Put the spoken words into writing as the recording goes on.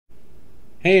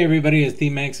Hey everybody, it's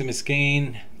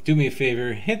TheMaximusKane. Do me a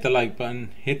favor, hit the like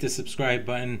button, hit the subscribe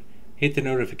button, hit the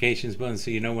notifications button so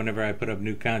you know whenever I put up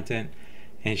new content,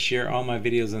 and share all my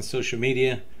videos on social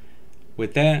media.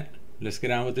 With that, let's get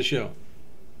on with the show.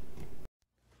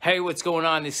 Hey, what's going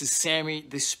on? This is Sammy,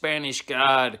 the Spanish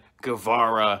God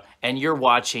Guevara, and you're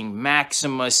watching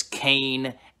Maximus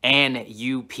Kane and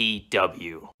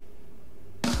UPW.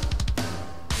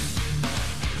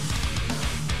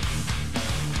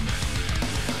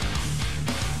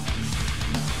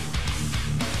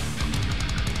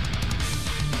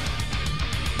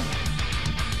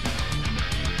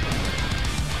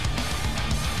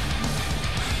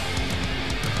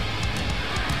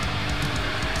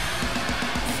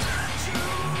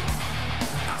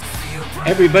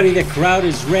 Everybody, the crowd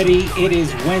is ready. It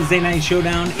is Wednesday Night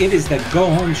Showdown. It is the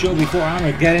go-home show before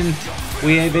Armageddon.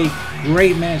 We have a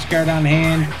great match card on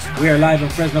hand. We are live in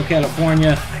Fresno,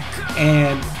 California,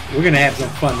 and we're going to have some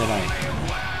fun tonight.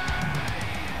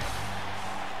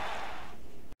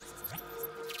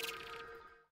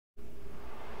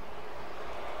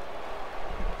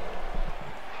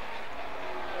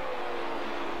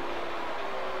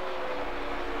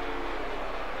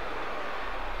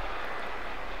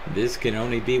 This can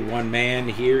only be one man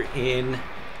here in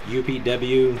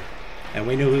UPW, and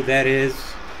we know who that is.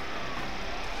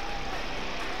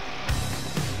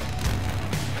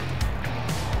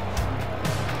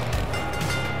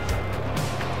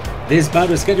 This bout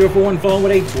is scheduled for one fall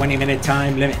with a 20-minute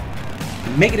time limit.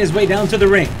 Making his way down to the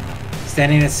ring,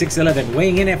 standing at 6'11",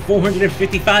 weighing in at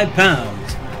 455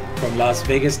 pounds, from Las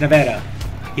Vegas, Nevada.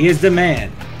 He is the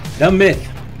man, the myth,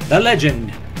 the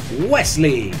legend,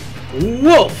 Wesley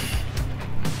Wolf.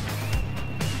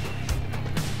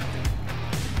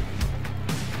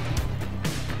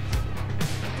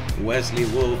 Wesley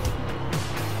Wolf,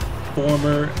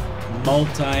 former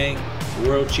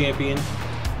multi-world champion.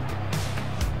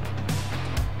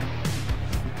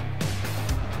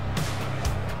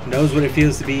 Knows what it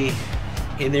feels to be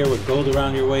in there with gold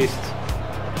around your waist.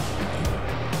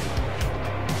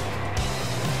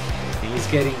 He's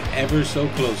getting ever so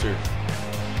closer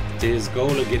to his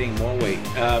goal of getting more weight,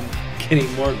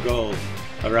 getting more gold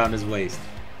around his waist.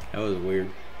 That was weird.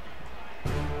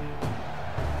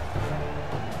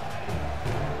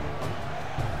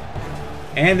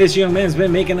 And this young man's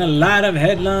been making a lot of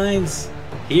headlines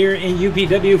here in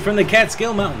UPW from the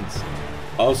Catskill Mountains.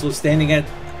 Also standing at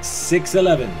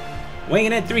 6'11",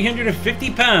 weighing at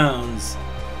 350 pounds,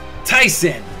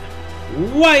 Tyson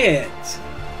Wyatt.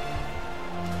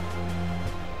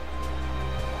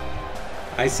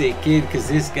 I say kid because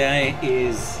this guy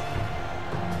is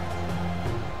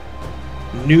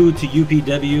new to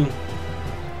UPW.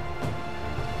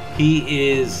 He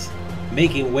is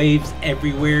making waves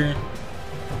everywhere,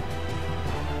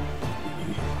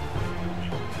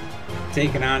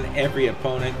 taking on every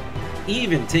opponent,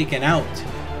 even taking out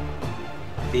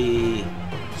the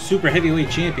super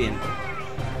heavyweight champion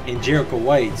in Jericho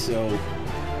White. So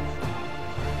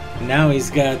now he's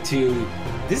got to,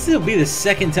 this will be the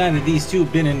second time that these two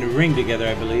have been in the ring together,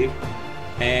 I believe.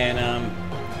 And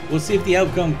we'll see if the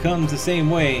outcome comes the same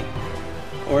way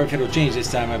or if it'll change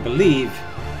this time. I believe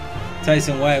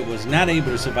Tyson Wyatt was not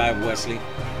able to survive Wesley.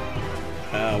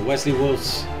 Wesley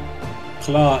Wolf's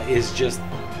claw is just,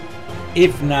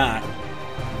 if not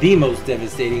the most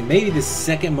devastating, maybe the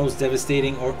second most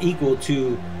devastating, or equal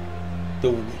to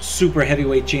the super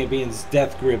heavyweight champion's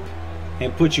death grip,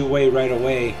 and put you away right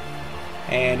away.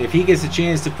 And if he gets a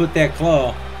chance to put that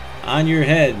claw on your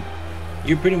head,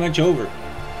 you're pretty much over.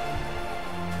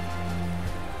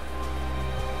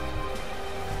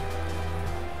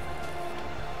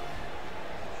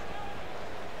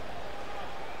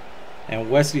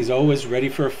 And Wesley's always ready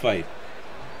for a fight.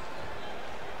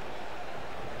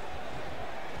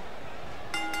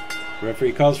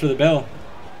 Referee calls for the bell.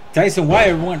 Tyson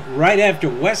Wyatt went right after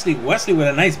Wesley. Wesley with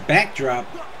a nice backdrop.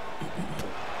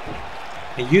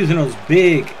 And using those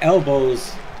big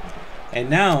elbows. And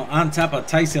now on top of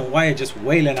Tyson Wyatt just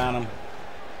wailing on him.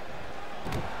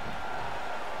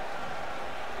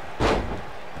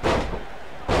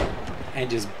 And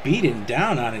just beating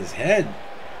down on his head.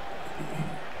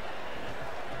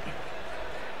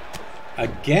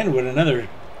 Again with another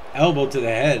elbow to the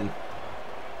head.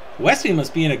 Wesley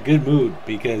must be in a good mood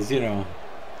because, you know,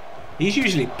 he's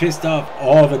usually pissed off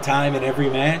all the time in every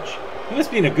match. He must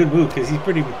be in a good mood because he's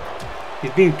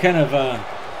being kind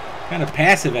of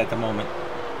passive at the moment,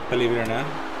 believe it or not.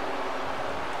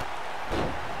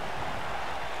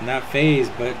 Not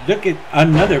phased, but look at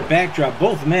another backdrop.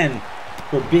 Both men,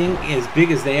 for being as big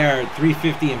as they are,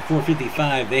 350 and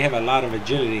 455, they have a lot of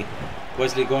agility.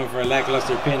 Wesley going for a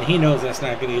lackluster pin. He knows that's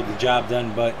not going to get the job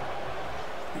done, but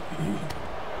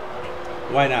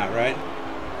why not, right?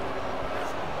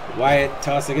 Wyatt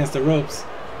tossed against the ropes.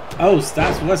 Oh,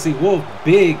 stops Wesley Wolf.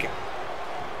 Big.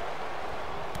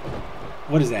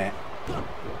 What is that?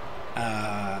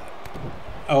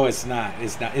 Oh, it's not.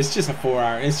 It's not. It's just a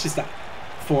forearm. It's just a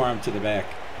forearm to the back.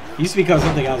 Used to be called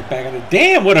something else back in the.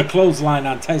 Damn, what a clothesline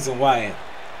on Tyson Wyatt.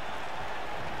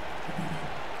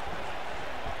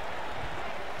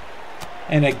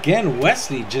 And again,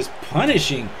 Wesley just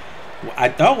punishing. I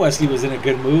thought Wesley was in a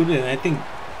good mood, and I think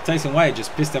Tyson Wyatt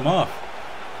just pissed him off.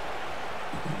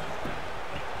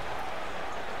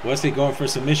 Wesley going for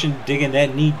submission, digging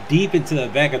that knee deep into the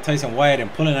back of Tyson Wyatt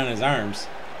and pulling on his arms.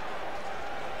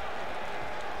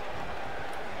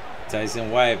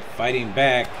 Tyson Wyatt fighting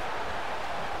back.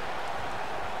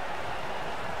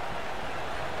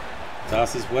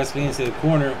 Tosses Wesley into the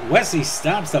corner. Wesley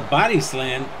stops the body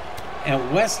slam.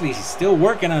 And Wesley's still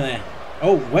working on that.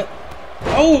 Oh, what?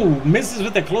 Oh, misses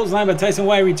with the clothesline, but Tyson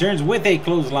Wyatt returns with a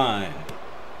clothesline.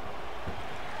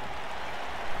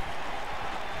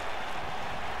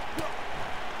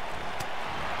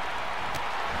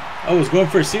 Oh, he's going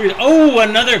for a series. Oh,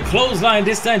 another clothesline,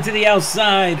 this time to the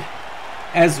outside.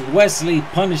 As Wesley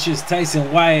punishes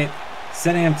Tyson Wyatt,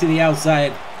 sending him to the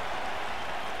outside.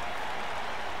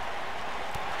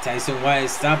 Tyson Wyatt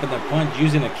stopping the punch,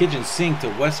 using a kitchen sink to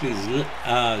Wesley's.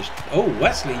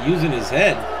 Wesley using his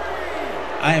head.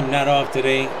 I am not off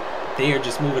today. They are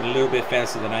just moving a little bit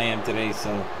faster than I am today,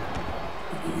 so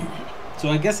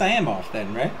I guess I am off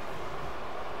then, right?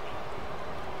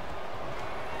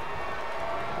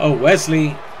 Oh,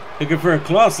 Wesley looking for a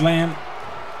claw slam.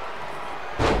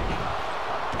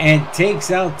 And takes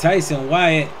out Tyson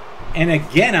Wyatt. And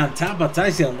again on top of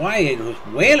Tyson Wyatt, was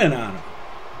wailing on him.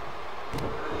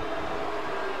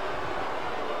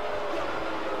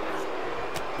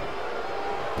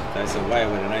 Tyson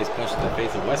Wyatt with a nice punch to the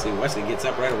face of Wesley. Wesley gets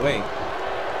up right away.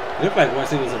 It looked like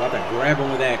Wesley was about to grab him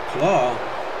with that claw.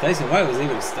 Tyson Wyatt was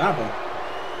able to stop him.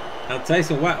 Now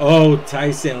Tyson Wyatt. Oh,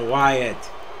 Tyson Wyatt.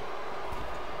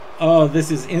 Oh, this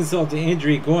is insult to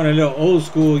injury, going a little old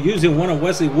school, using one of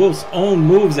Wesley Wolf's own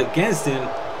moves against him.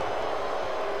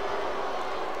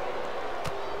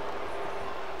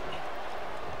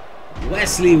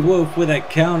 Wesley Wolf with a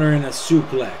counter and a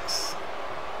suplex.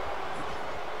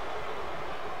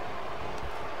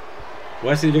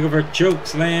 Wesley looking for a choke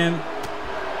slam.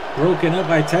 Broken up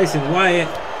by Tyson Wyatt.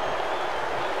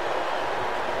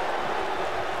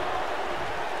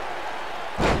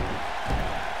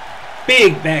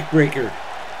 Big backbreaker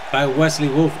by Wesley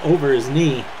Wolf over his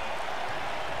knee.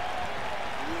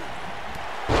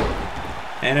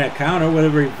 And a counter with a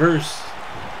reverse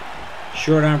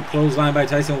short arm clothesline by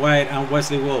Tyson Wyatt on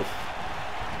Wesley Wolf.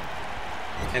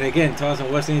 And again,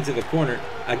 tossing Wesley into the corner.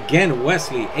 Again,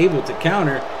 Wesley able to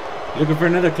counter. Looking for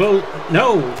another close.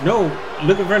 No.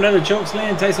 Looking for another choke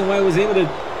slam. Tyson Wyatt was able to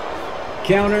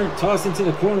counter. Toss into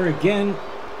the corner again.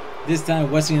 This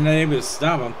time, Wesley not able to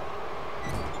stop him.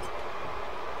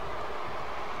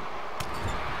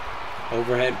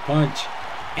 Overhead punch.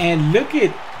 And look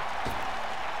at.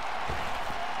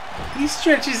 He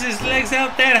stretches his legs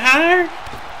out that high.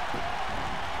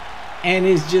 And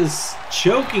is just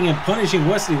choking and punishing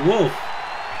Wesley Wolf.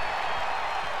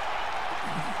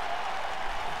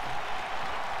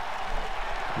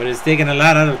 But it's taking a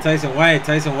lot out of Tyson Wyatt.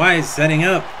 Tyson Wyatt setting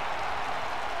up.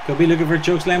 Could be looking for a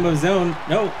chokeslam of his own.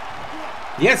 No.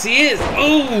 Yes, he is.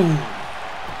 Oh!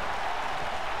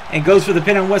 And goes for the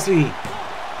pin on Wesley.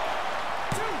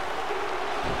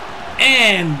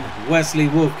 And Wesley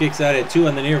Wolf kicks out at 2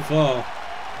 on the near fall.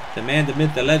 The man, the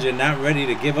myth, the legend, not ready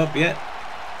to give up yet.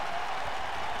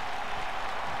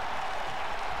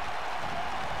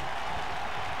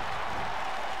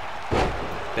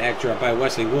 Backdrop by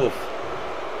Wesley Wolf.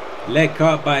 Leg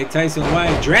caught by Tyson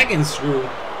Wyatt. Dragon screw.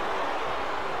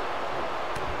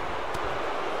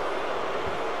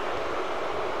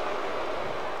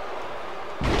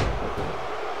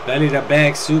 Belly to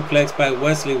back suplex by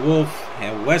Wesley Wolf.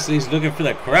 And Wesley's looking for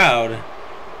the crowd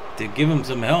to give him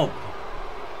some help.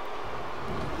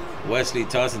 Wesley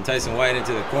tossing Tyson Wyatt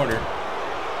into the corner.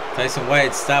 Tyson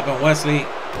Wyatt stopping Wesley.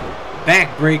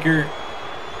 Backbreaker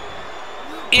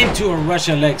into a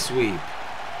Russian leg sweep.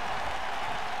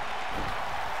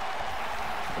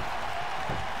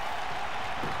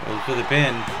 Goes for the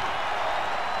pin.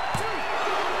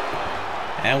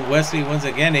 And Wesley once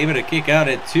again able to kick out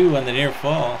at 2 on the near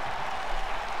fall.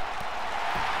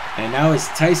 And now it's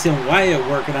Tyson Wyatt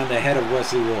working on the head of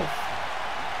Wesley Wolf.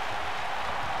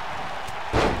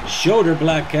 Shoulder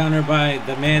block counter by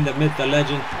the man, the myth, the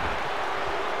legend.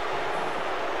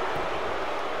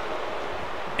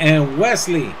 And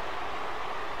Wesley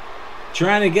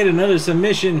trying to get another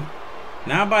submission.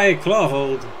 Now by a claw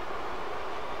hold.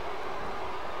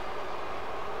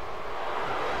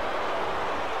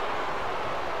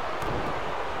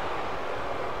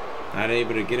 Not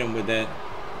able to get him with that,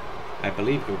 I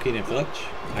believe, coquina clutch.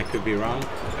 I could be wrong.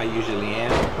 I usually am.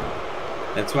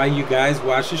 That's why you guys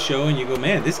watch the show and you go,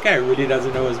 man, this guy really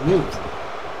doesn't know his moves.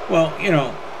 Well, you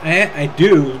know, I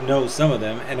do know some of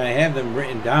them, and I have them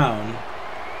written down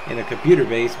in a computer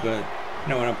base, but, you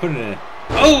know, when I'm putting it,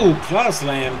 oh, claw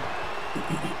slam.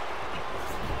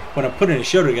 When I'm putting a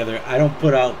show together, I don't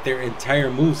put out their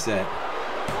entire moveset.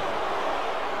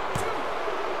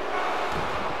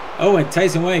 Oh, and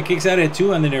Tyson Wyatt kicks out at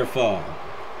 2 on the near fall.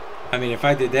 I mean, if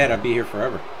I did that, I'd be here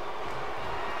forever.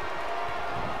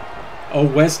 Oh,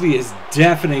 Wesley is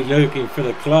definitely looking for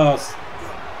the claws.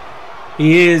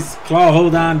 He is. Claw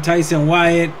hold on Tyson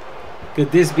Wyatt.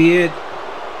 Could this be it?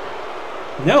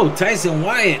 No, Tyson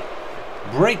Wyatt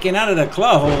breaking out of the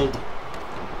claw hold.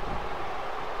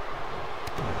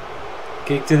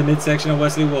 Kick to the midsection of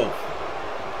Wesley Wolf.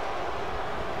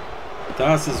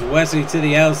 Tosses Wesley to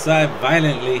the outside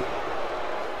violently.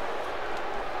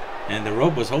 And the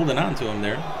rope was holding on to him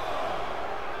there.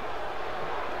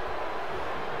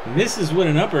 Misses with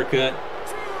an uppercut.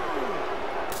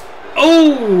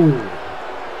 Oh!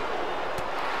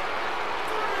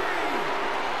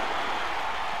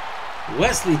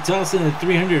 Wesley tossing a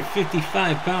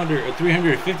 355-pounder or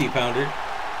 350-pounder.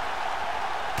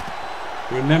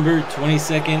 Remember,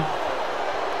 20-second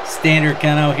standard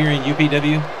count out here in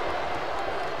UPW.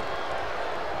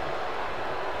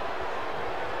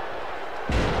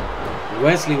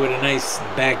 Wesley with a nice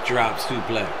backdrop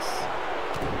suplex.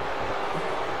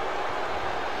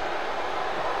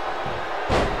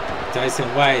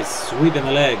 Tyson Wyatt sweeping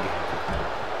the leg.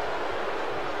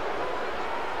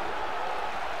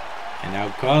 And now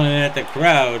calling it at the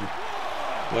crowd.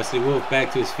 Wesley Wolf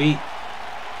back to his feet.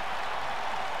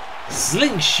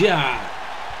 Slingshot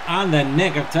on the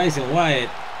neck of Tyson Wyatt.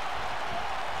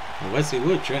 And Wesley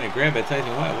Wolf trying to grab at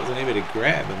Tyson Wyatt. Wasn't able to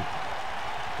grab him.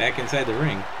 Back inside the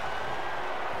ring.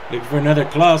 Looking for another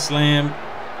claw slam.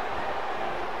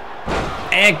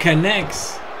 And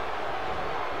connects.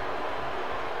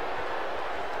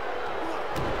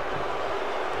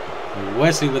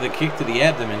 Wesley with a kick to the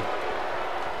abdomen.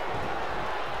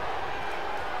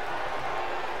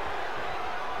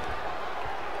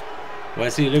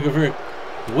 Wesley looking for it.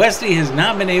 Wesley has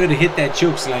not been able to hit that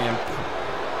choke slam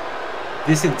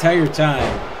this entire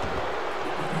time.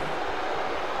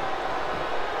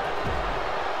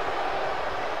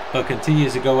 But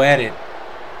continues to go at it.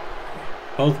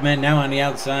 Both men now on the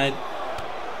outside.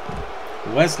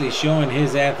 Wesley showing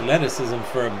his athleticism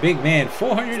for a big man.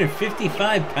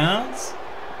 455 pounds.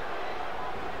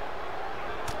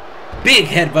 Big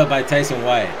headbutt by Tyson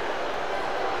Wyatt.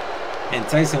 And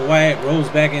Tyson Wyatt rolls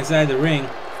back inside the ring.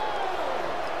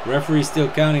 Referee still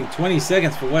counting 20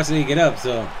 seconds for Wesley to get up,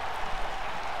 so.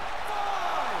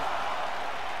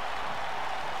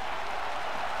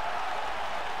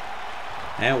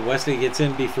 And Wesley gets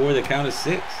in before the count of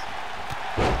 6.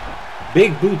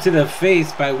 Big boot to the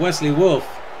face by Wesley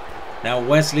Wolf. Now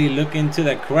Wesley looking to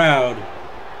the crowd.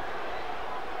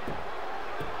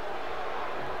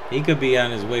 He could be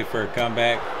on his way for a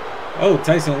comeback. Oh,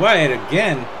 Tyson Wyatt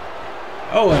again.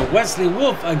 Oh, and Wesley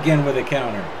Wolf again with a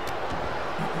counter.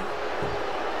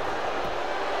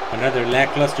 Another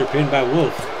lackluster pin by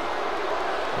Wolf.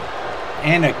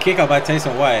 And a kick out by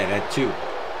Tyson Wyatt at 2.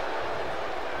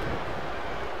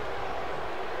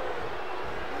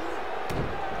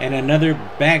 And another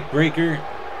backbreaker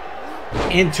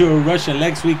into a Russian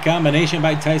leg sweep combination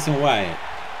by Tyson Wyatt.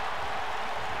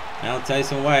 Now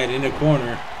Tyson Wyatt in the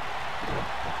corner.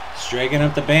 Striking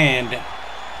up the band.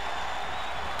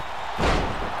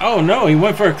 Oh no, he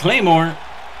went for a Claymore.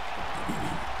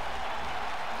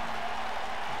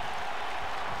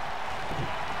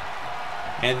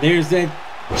 And there's that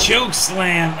choke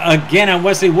slam again on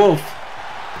Wesley Wolf.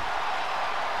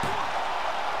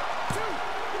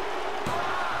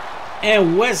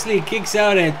 And Wesley kicks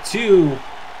out at 2.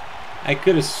 I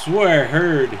could have swore I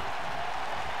heard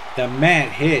the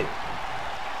mat hit.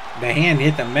 The hand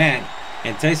hit the mat.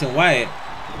 And Tyson Wyatt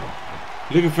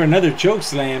looking for another choke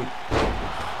slam.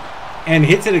 And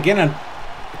hits it again on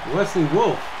Wesley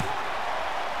Wolf.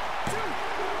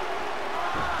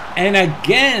 And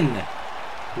again,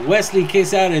 Wesley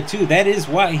kicks out at 2. That is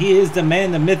why he is the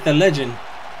man, the myth, the legend.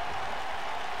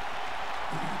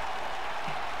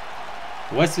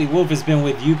 Wesley Wolf has been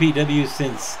with UPW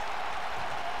since,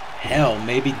 hell,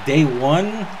 maybe day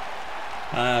 1.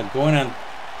 Going on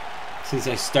since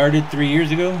I started 3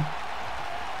 years ago.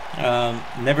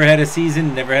 Never had a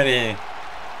season, never had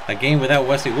a game without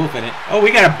Wesley Wolf in it. Oh,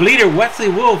 we got a bleeder. Wesley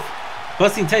Wolf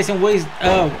busting Tyson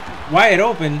Wyatt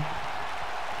open.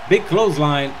 Big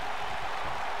clothesline.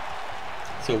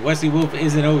 So Wesley Wolf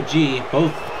is an OG.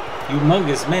 Both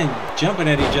humongous men jumping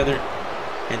at each other.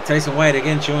 And Tyson Wyatt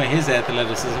again showing his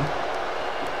athleticism.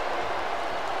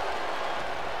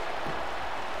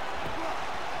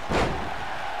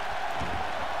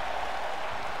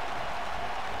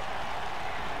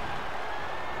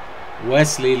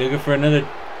 Wesley looking for another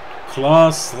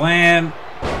claw slam.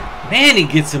 Man, he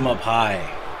gets him up high.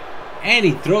 And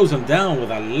he throws him down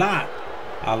with a lot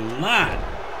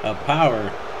of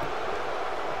power.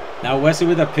 Now Wesley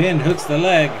with a pin, hooks the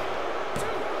leg.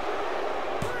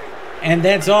 And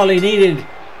that's all he needed.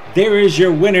 There is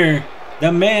your winner.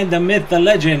 The man, the myth, the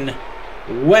legend.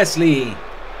 Wesley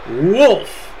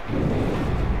Wolf.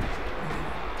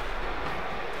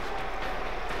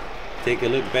 Take a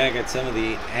look back at some of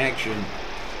the action.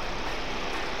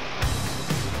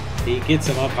 He gets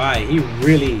him up high. He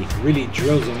really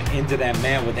drills him into that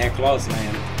man with that claw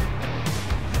slam.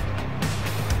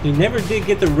 He never did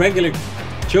get the regular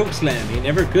choke slam. He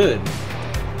never could.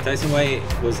 Tyson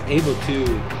Wyatt was able to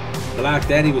block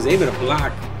that. He was able to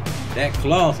block that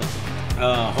claw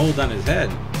hold on his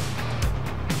head.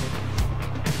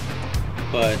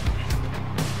 But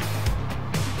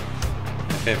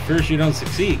if at first you don't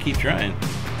succeed, keep trying.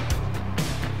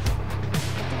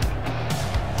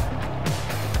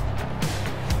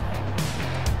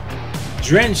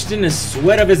 Drenched in the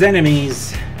sweat of his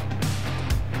enemies.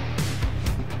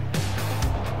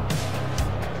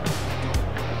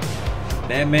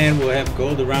 That man will have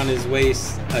gold around his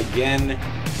waist again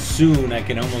soon, I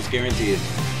can almost guarantee it.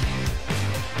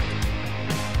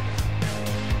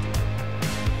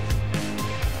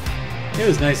 It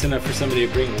was nice enough for somebody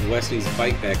to bring Wesley's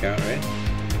fight back out, right?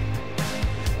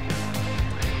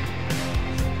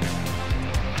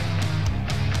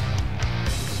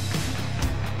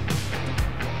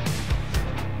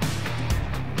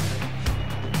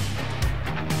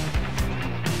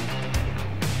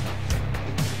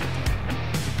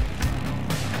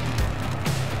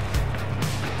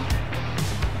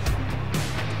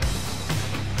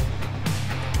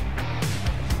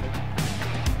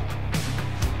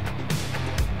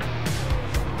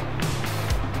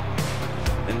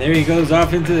 There he goes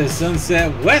off into the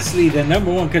sunset. Wesley, the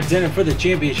 #1 contender for the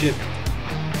championship.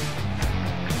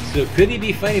 So could he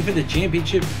be fighting for the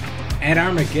championship at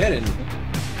Armageddon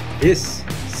this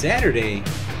Saturday?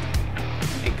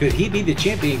 And could he be the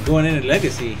champion going into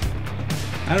Legacy?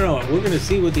 I don't know. We're going to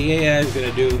see what the AI is going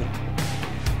to do.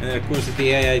 And then of course if the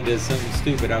AI does something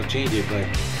stupid, I'll change it. But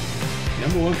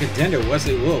 #1 contender,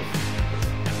 Wesley Wolf.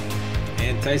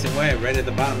 And Tyson Wyatt right at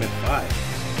the bottom at 5.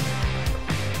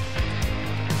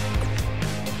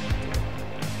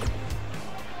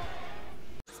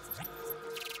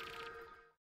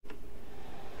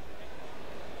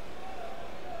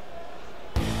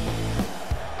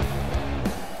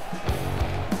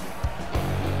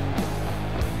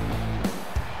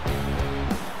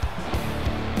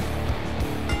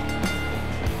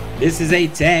 This is a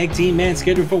tag team match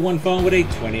scheduled for one fall with a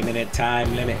 20-minute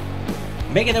time limit.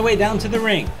 Making their way down to the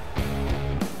ring.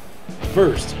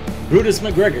 First, Brutus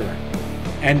McGregor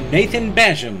and Nathan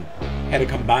Basham had a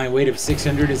combined weight of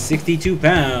 662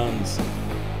 pounds.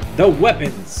 The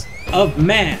weapons of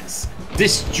mass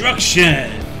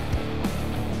destruction.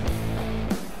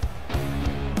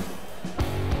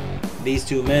 These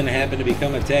two men happened to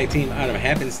become a tag team out of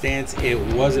happenstance. It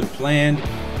wasn't planned.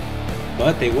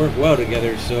 But they work well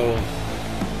together, so.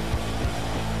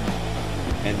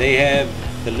 And they have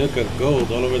the look of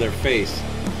gold all over their face.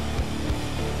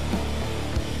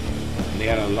 And they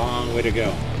got a long way to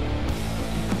go.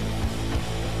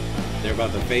 They're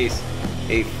about to face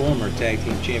a former tag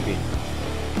team champion.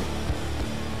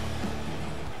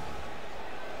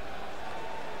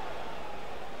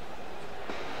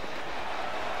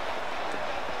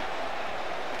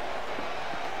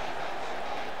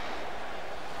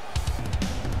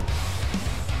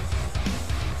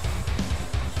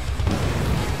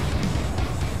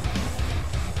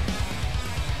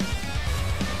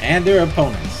 And their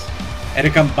opponents, at a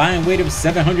combined weight of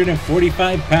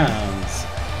 745 pounds,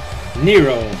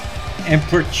 Nero and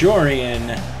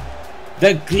Praetorian,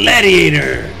 the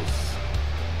Gladiators.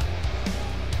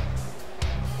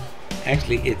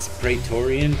 Actually, it's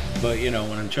Praetorian, but you know,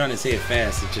 when I'm trying to say it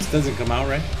fast, it just doesn't come out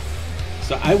right.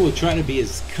 So I will try to be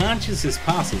as conscious as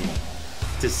possible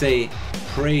to say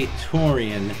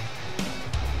Praetorian,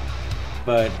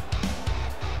 but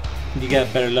you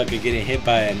got better luck of getting hit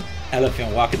by an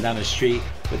elephant walking down the street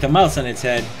with a mouse on its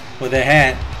head with a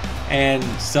hat and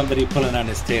somebody pulling on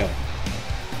his tail.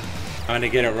 I'm gonna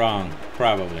get it wrong,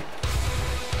 probably.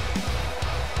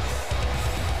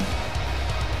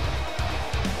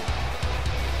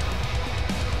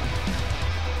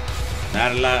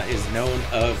 Not a lot is known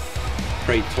of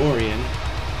Praetorian.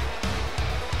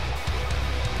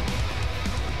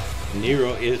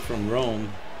 Nero is from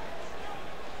Rome.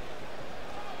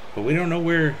 But we don't know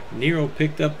where Nero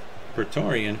picked up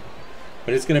Praetorian.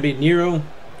 But it's going to be Nero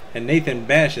and Nathan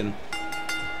Basham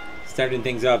starting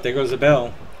things off. There goes the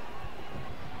bell.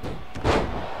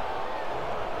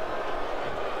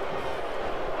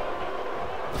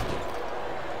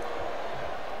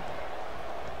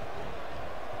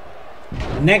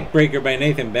 Neck breaker by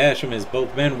Nathan Basham as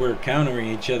both men were countering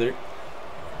each other.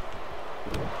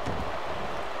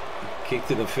 Kick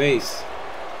to the face.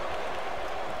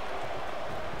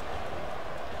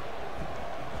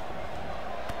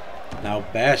 Now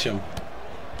Basham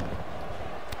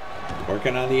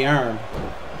working on the arm.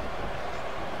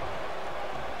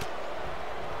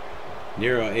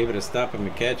 Nero able to stop him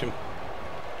and catch him.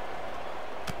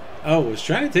 Oh, was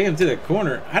trying to take him to the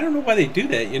corner. I don't know why they do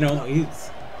that. You know, he's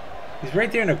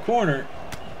right there in the corner,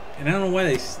 and I don't know why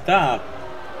they stop.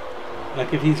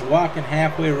 Like if he's walking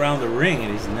halfway around the ring,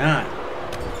 and he's not.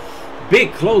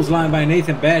 Big clothesline by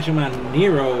Nathan Basham on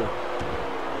Nero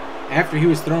after he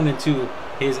was thrown into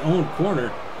his own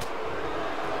corner.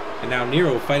 And now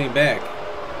Nero fighting back.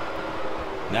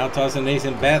 Now tossing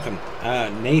Nathan Basham.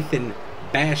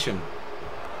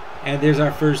 And there's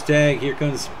our first tag. Here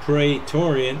comes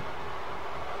Praetorian.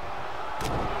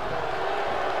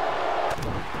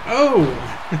 Oh!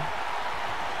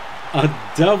 A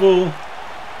double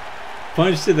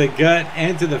punch to the gut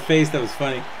and to the face. That was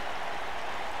funny.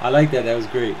 I like that. That was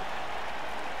great.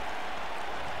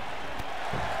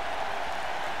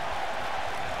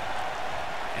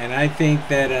 And I think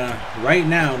that right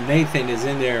now Nathan is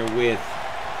in there with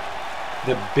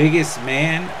the biggest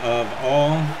man of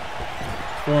all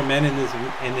four men in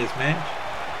this match.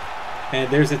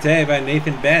 And there's a tag by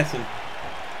Nathan Basham.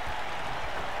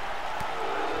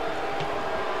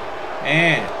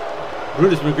 And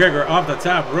Brutus McGregor off the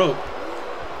top rope.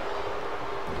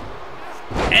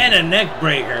 And a neck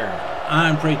breaker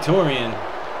on Praetorian.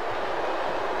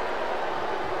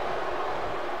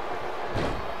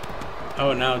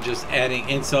 Oh, now just adding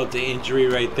insult to injury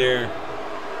right there.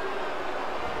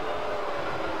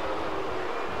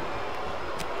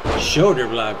 Shoulder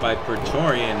block by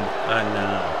Praetorian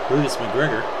on Brutus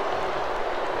McGregor.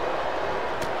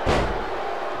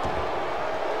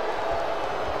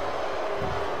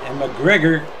 And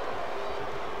McGregor.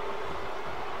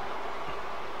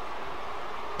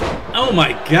 Oh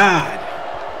my God.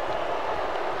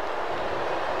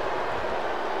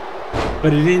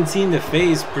 But it didn't seem to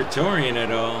phase Praetorian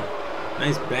at all.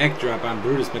 Nice backdrop on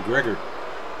Brutus McGregor.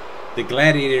 The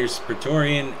Gladiators,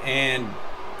 Praetorian and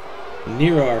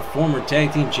Nero are former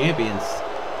tag team champions.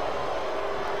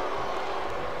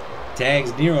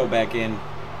 Tags Nero back in.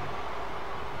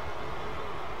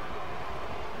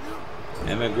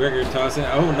 And McGregor tossing.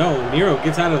 Oh no, Nero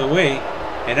gets out of the way.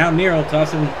 And now Nero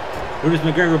tossing Brutus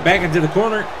McGregor back into the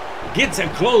corner. Gets a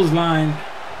clothesline.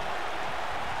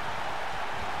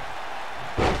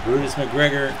 Brutus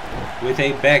McGregor with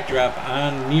a backdrop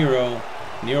on Nero.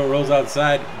 Nero rolls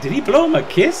outside. Did he blow him a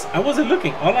kiss? I wasn't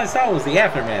looking. All I saw was the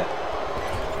aftermath.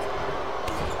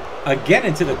 Again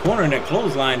into the corner in a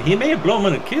clothesline. He may have blown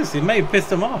him a kiss. He may have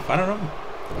pissed him off. I don't know.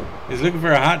 He's looking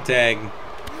for a hot tag.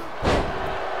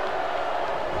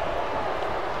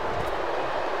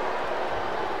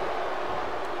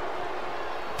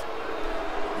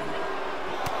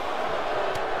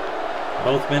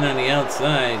 Both men on the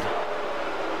outside.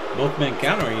 Both men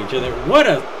countering each other. What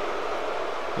a...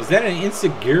 Was that an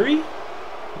enziguri?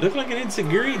 Looked like an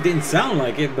enziguri. Didn't sound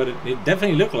like it, but it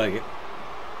definitely looked like it.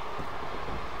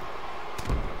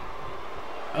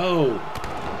 Oh.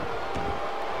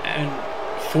 And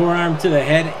forearm to the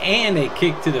head and a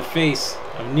kick to the face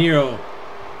of Nero.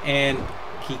 And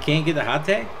he can't get the hot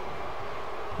tag?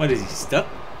 What is he, stuck?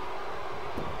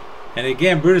 And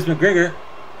again, Brutus McGregor.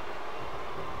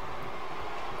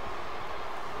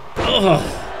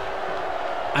 Oh.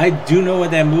 I do know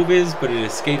what that move is, but it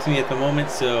escapes me at the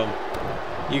moment, so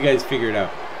you guys figure it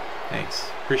out. Thanks.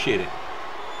 Appreciate it.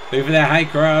 Wait for that high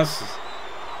cross.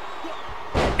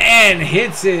 And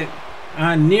hits it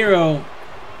on Nero.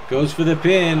 Goes for the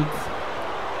pin.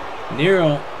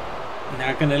 Nero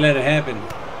not going to let it happen.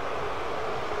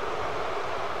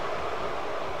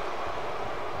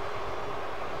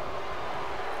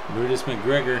 Brutus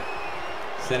McGregor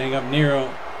setting up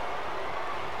Nero.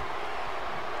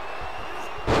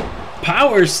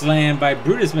 power slam by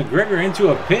Brutus McGregor into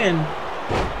a pin.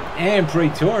 And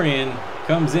Praetorian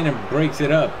comes in and breaks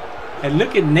it up. And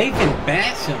look at Nathan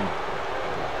Basham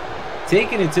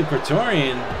taking it to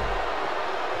Praetorian.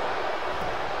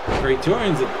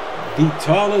 Praetorian's the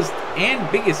tallest and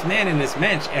biggest man in this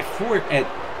match at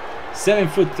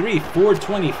 7'3",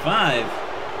 425.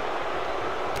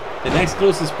 The next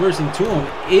closest person to him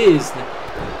is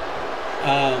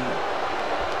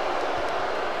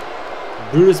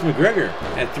Brutus McGregor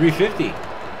at 350.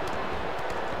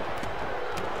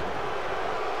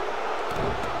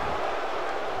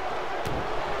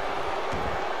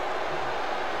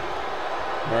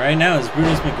 Right now is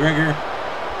Brutus McGregor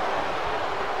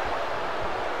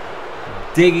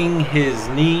digging his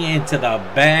knee into the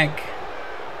back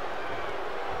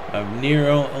of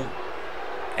Nero.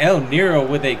 El Nero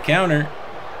with a counter.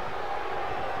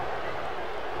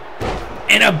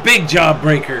 And a big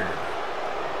jawbreaker.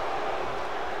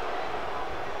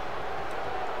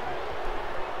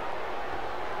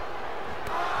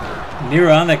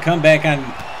 Nero on the comeback on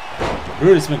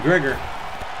Brutus McGregor.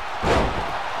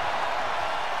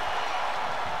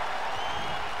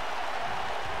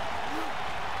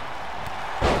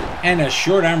 And a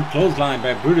short arm clothesline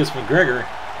by Brutus McGregor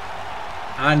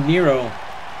on Nero.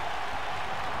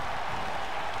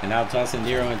 And now tossing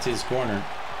Nero into his corner.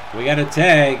 We got a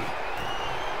tag.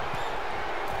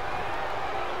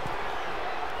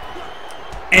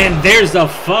 And there's the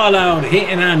fallout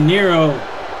hitting on Nero.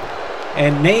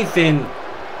 And Nathan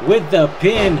with the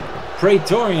pin.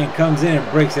 Praetorian comes in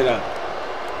and breaks it up.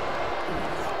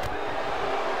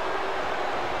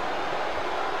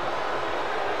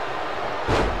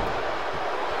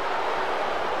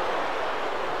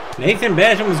 Nathan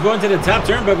Basham was going to the top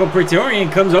turnbuckle. Praetorian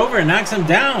comes over and knocks him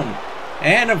down.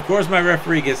 And of course my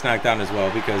referee gets knocked down as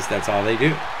well because that's all they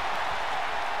do.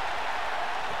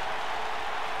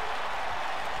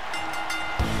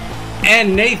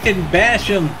 And Nathan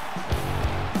Basham,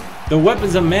 the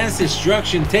weapons of mass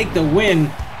destruction, take the win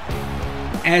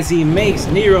as he makes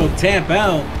Nero tap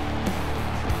out.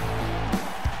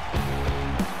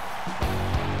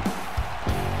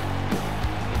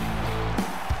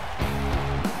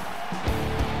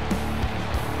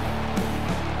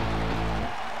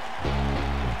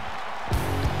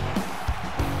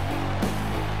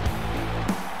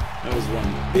 That was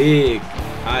one big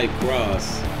high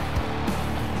cross.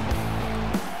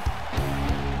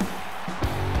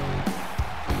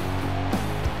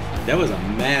 That was a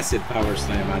massive power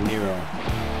slam on Nero.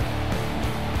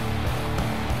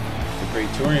 The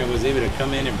Praetorian was able to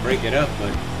come in and break it up,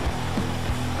 but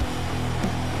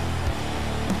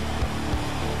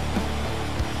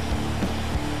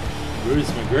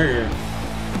Brutus McGregor,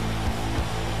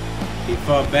 he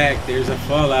fought back. There's a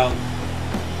fallout.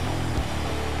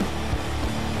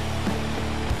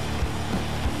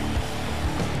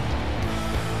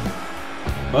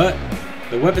 But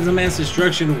the weapons of mass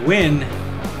destruction win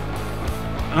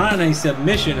on a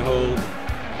submission hold,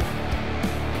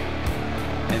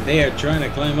 and they are trying to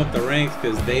climb up the ranks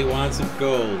because they want some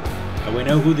gold. And we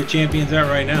know who the champions are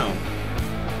right now,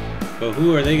 but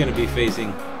who are they going to be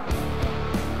facing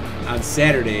on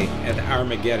Saturday at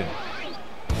Armageddon?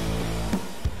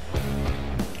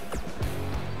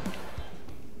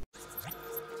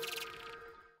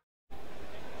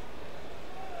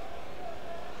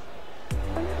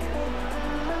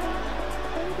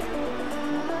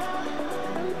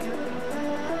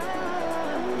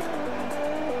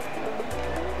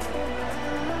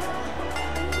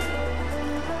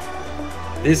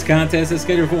 This contest is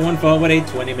scheduled for one fall with a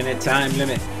 20-minute time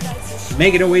limit.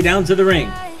 Making her way down to the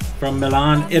ring from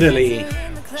Milan, Italy,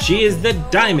 she is the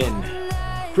Diamond,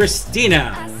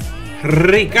 Cristina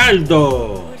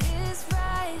Ricardo.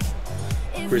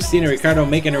 Cristina Ricardo,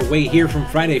 making her way here from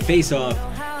Friday Face Off,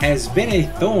 has been a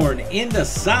thorn in the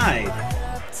side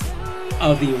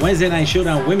of the Wednesday Night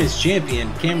Showdown Women's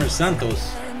Champion, Cameron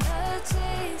Santos,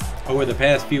 over the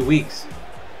past few weeks.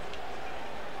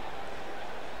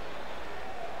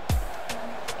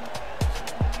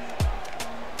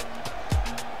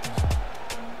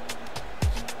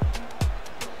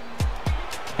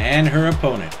 And her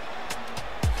opponent,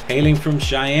 hailing from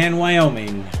Cheyenne,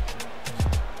 Wyoming,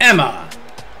 Emma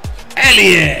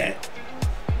Elliott.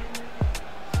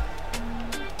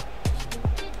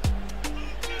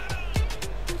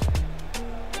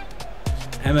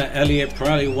 Emma Elliott,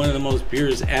 probably one of the most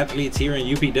purest athletes here in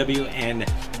UPW, and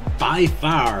by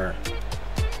far,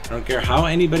 I don't care how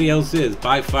anybody else is,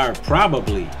 by far,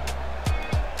 probably,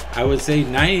 I would say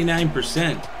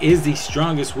 99% is the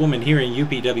strongest woman here in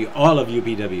UPW, all of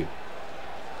UPW.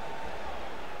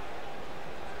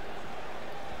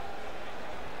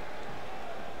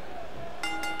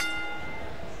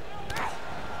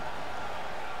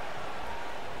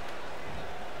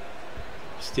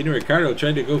 Christina Ricardo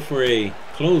tried to go for a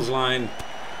clothesline.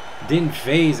 Didn't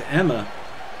phase Emma.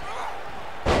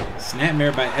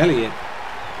 Snapmare by Elliott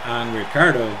on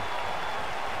Ricardo.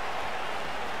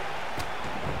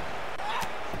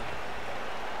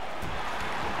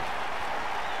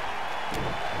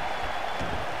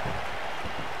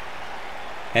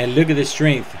 And look at the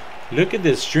strength. Look at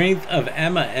the strength of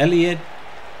Emma Elliott.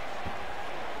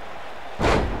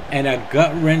 And a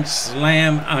gut-wrench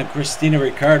slam on Christina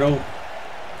Ricardo.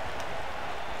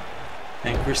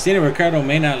 And Christina Ricardo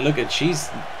may not look at,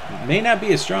 may not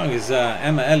be as strong as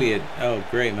Emma Elliott. Oh,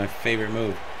 great, my favorite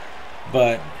move.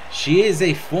 But she is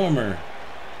a former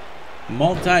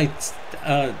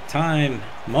multi-time.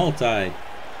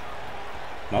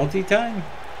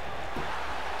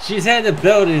 She's had the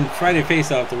belt in Friday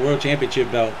Face Off, the World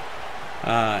Championship belt,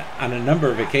 on a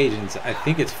number of occasions. I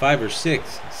think it's 5 or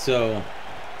 6. So,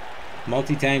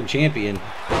 multi-time champion.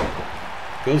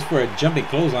 Goes for a jumping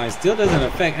clothesline. Still doesn't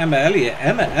affect Emma Elliott.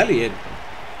 Emma Elliott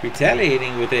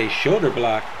retaliating with a shoulder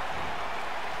block.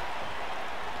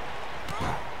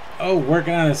 Oh,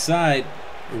 working on the side.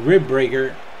 Rib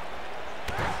breaker.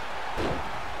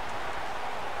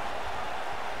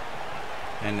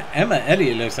 And Emma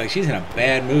Elliott looks like she's in a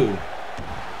bad mood.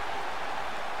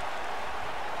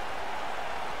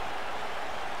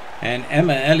 And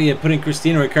Emma Elliott putting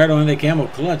Christina Ricardo in the camel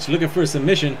clutch, looking for a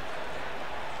submission.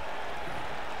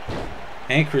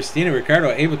 And Christina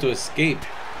Ricardo able to escape.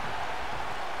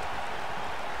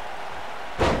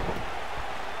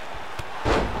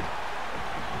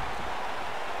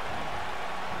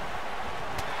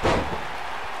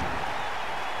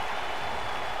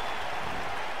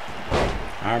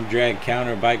 Arm drag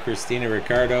counter by Christina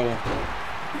Ricardo.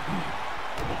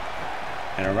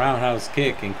 And a roundhouse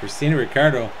kick. And Christina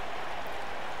Ricardo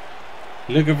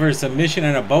looking for a submission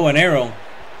and a bow and arrow.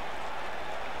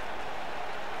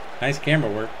 Nice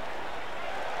camera work.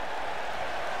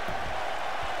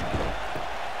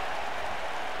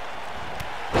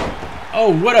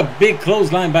 Oh, what a big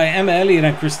clothesline by Emma Elliott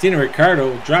on Christina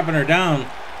Ricardo, dropping her down.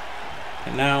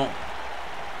 And now,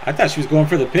 I thought she was going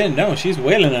for the pin. No, she's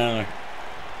wailing on her.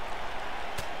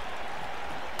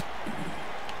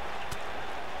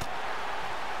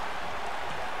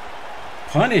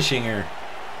 Punishing her.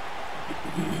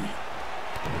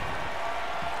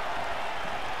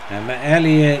 Emma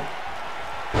Elliott.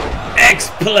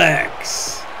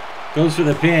 X-Plex. Goes for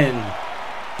the pin.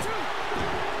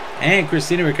 And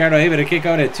Christina Ricardo able to kick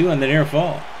out at 2 on the near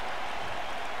fall.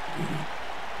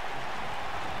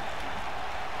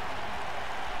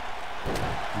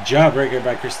 Jawbreaker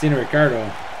by Christina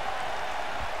Ricardo.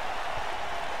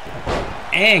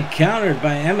 And countered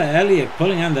by Emma Elliott,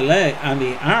 pulling on the leg, on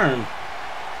the arm.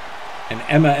 And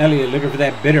Emma Elliott looking for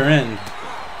that bitter end.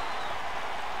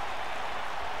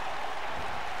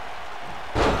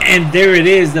 And there it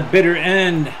is, the bitter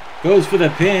end. Goes for the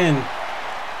pin.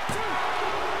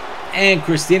 And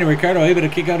Christina Ricardo able to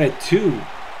kick out at 2.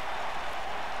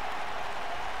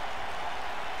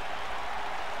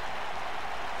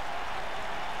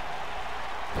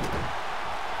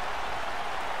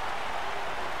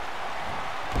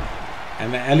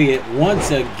 Emma Elliott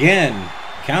once again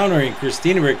countering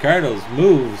Christina Ricardo's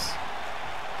moves.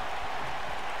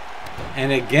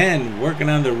 And again working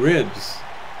on the ribs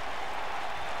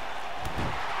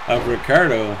of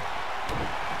Ricardo.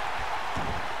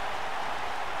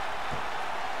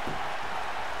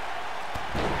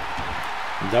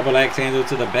 Double axe handle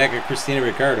to the back of Christina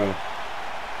Ricardo.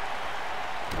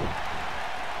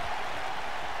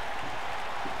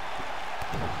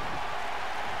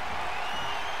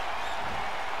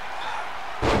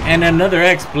 And another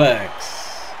X-Plex.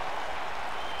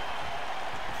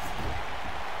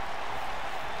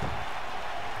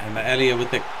 Emma Elliott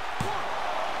with the...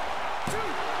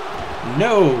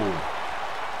 No!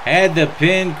 Had the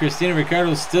pin. Christina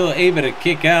Ricardo still able to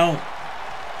kick out.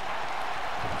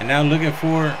 And now looking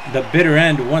for the bitter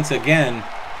end once again.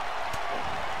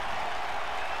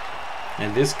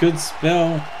 And this could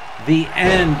spell the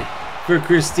end for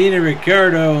Christina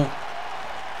Ricardo.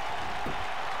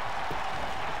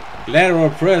 Lateral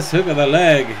press, hook of the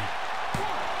leg.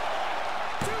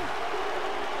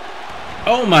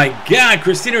 Oh my God,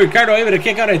 Christina Ricardo able to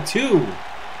kick out at 2.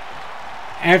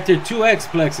 After 2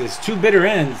 X-Plexes, 2 bitter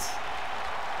ends.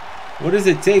 What does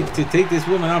it take to take this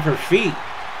woman off her feet?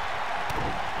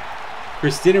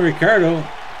 Christina Ricardo.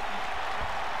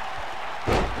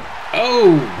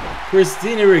 Oh,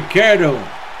 Christina Ricardo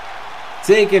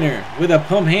taking her with a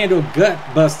pump handle gut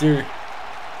buster.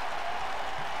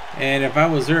 And if I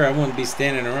was her, I wouldn't be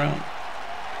standing around.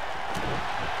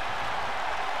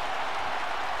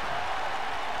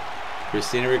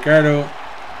 Christina Ricardo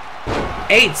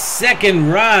 8-second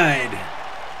ride.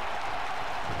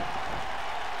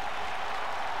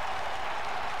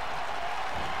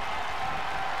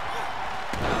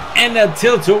 And a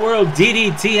tilt-a-whirl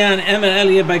DDT on Emma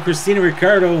Elliott by Christina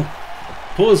Ricciardo.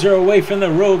 Pulls her away from the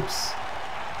ropes.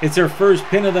 It's her first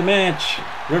pin of the match.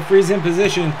 Referee's in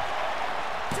position.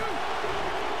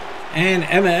 And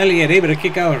Emma Elliott able to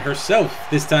kick out herself,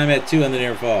 this time at 2 on the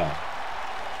near fall.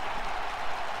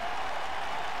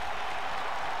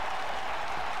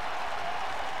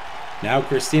 Now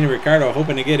Christina Ricciardo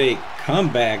hoping to get a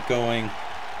comeback going.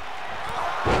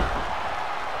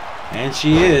 And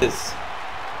she is.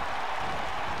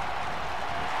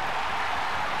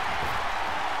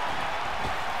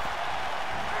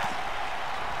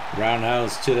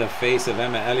 Roundhouse to the face of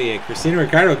Emma Elliott. Christina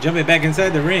Ricciardo jumping back inside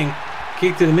the ring.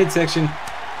 Kick to the midsection.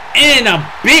 And a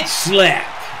bitch slap.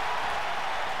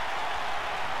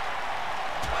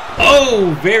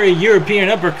 Oh, very European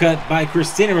uppercut by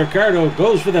Christina Ricciardo.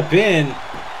 Goes for the pin.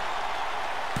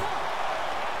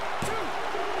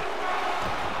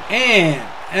 And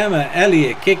Emma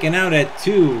Elliott kicking out at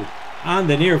 2 on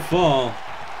the near fall.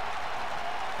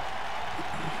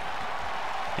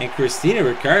 And Christina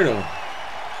Ricciardo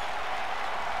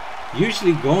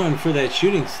usually going for that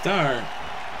shooting star.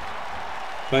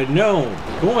 But no,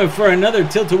 going for another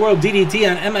tilt-a-whirl DDT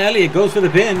on Emma Elliott. Goes for the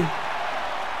pin.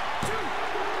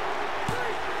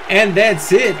 And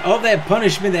that's it. All that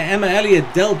punishment that Emma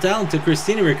Elliott dealt out to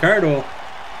Christina Ricciardo.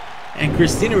 And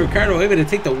Christina Ricciardo able to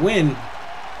take the win.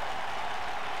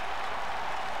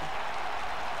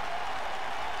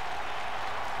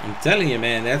 I'm telling you,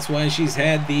 man, that's why she's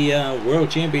had the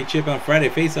World Championship on Friday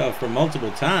Face-Off for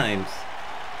multiple times.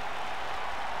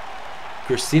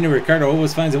 Christina Ricciardo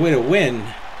always finds a way to win.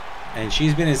 And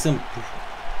she's been in some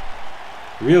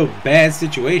real bad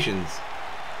situations.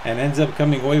 And ends up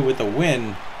coming away with a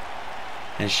win.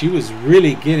 And she was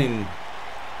really getting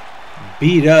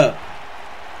beat up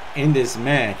in this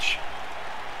match.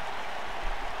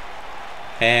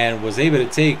 And was able to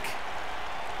take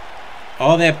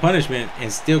all that punishment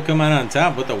and still come out on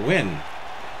top with a win.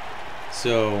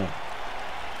 So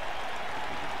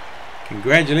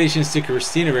congratulations to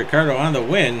Christina Ricciardo on the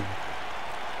win.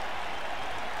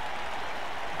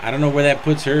 I don't know where that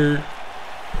puts her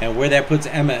and where that puts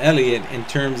Emma Elliott in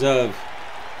terms of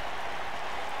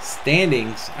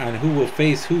standings on who will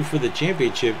face who for the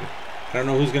championship. I don't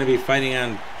know who's going to be fighting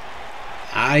on.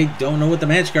 I don't know what the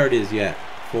match card is yet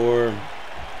for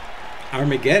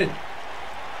Armageddon.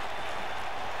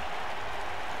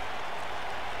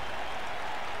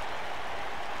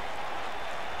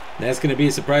 That's going to be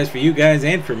a surprise for you guys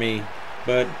and for me.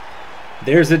 But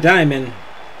there's a diamond.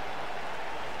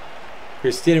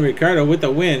 Christina Ricciardo with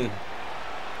the win.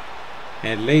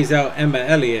 And lays out Emma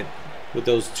Elliott with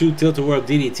those 2 tilt-a-whirl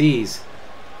DDTs.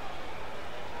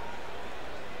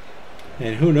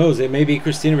 And who knows, it may be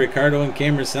Christina Ricciardo and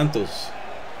Cameron Santos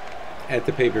at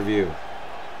the pay-per-view.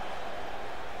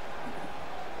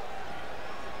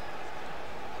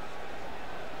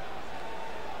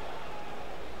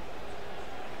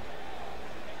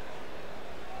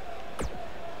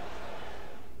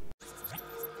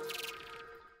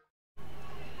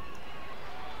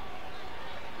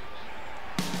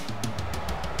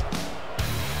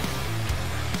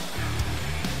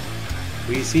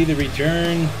 We see the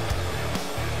return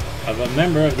of a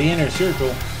member of the Inner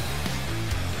Circle.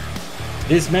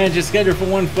 This match is scheduled for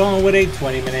one fall with a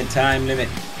 20-minute time limit.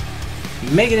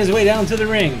 Making his way down to the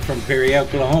ring from Perry,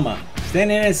 Oklahoma,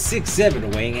 standing at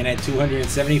 6'7", weighing in at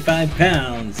 275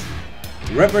 pounds,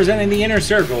 representing the Inner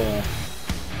Circle,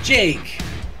 Jake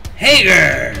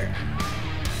Hager.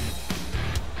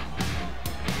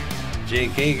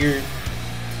 Jake Hager,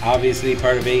 obviously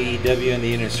part of AEW and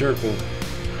the Inner Circle.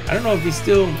 I don't know if he's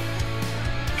still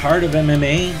part of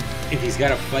MMA, if he's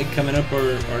got a fight coming up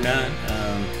or not.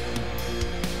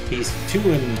 He's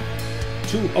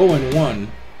 2-0-1,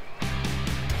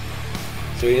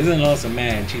 so he hasn't lost a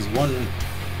match. He's won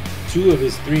 2 of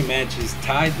his 3 matches,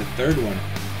 tied the 3rd one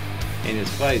in his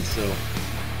fight. So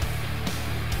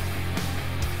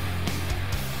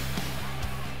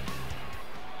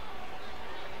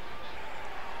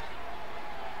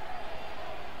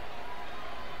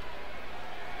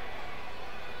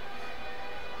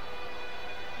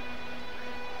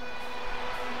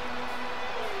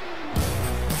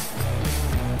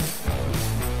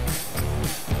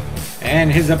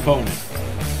and his opponent,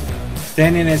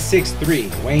 standing at 6'3",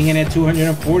 weighing in at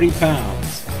 240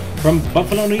 pounds, from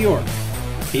Buffalo, New York,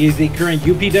 he is the current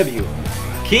UPW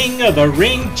King of the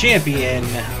Ring champion,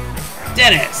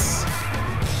 Dennis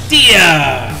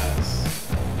Diaz.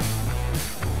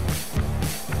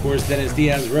 course, Dennis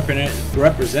Diaz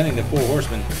representing the Four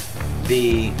Horsemen,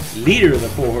 the leader of the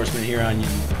Four Horsemen here on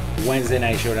Wednesday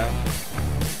Night Showdown.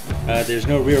 There's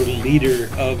no real leader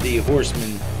of the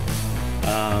Horsemen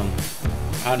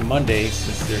on Monday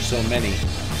since there's so many.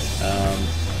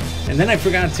 And then I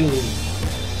forgot to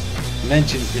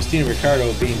mention Christina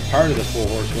Ricciardo being part of the Four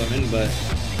Horsewomen, but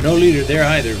no leader there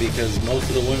either because most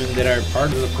of the women that are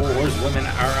part of the Four Horsewomen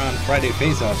are on Friday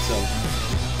Face-Off. So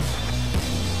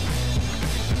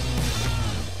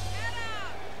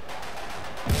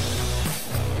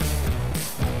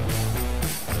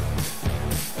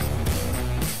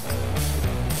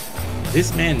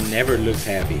this man never looks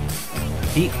happy.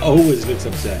 He always looks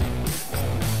upset.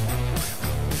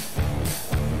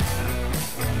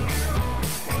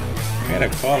 I gotta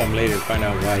call him later to find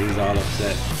out why he's all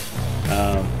upset.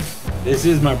 This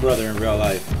is my brother in real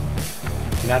life.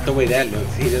 Not the way that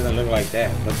looks. He doesn't look like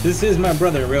that. But this is my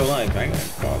brother in real life. I gotta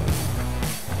call him.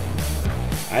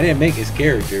 I didn't make his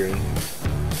character.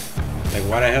 Like,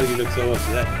 why the hell you look so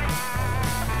upset?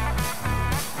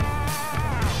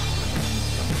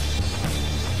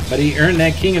 But he earned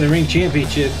that King of the Ring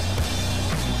championship.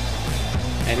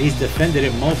 And he's defended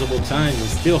it multiple times and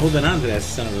still holding on to that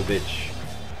son of a bitch.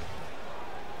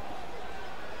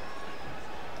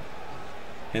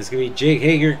 And it's going to be Jake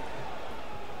Hager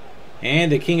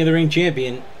and the King of the Ring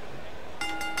champion.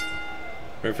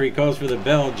 Referee calls for the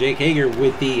bell. Jake Hager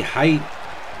with the height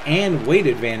and weight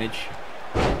advantage.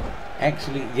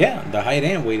 Actually, yeah, the height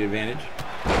and weight advantage.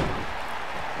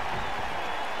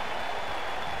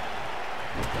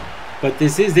 But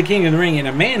this is the King of the Ring, and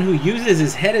a man who uses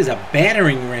his head as a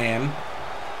battering ram.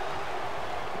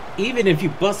 Even if you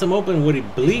bust him open when he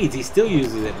bleeds, he still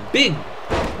uses it. Big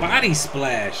body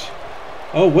splash.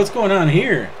 Oh, what's going on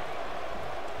here?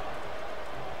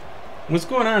 What's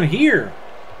going on here?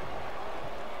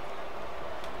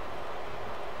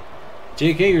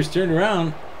 Jake Hager's turned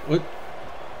around. What?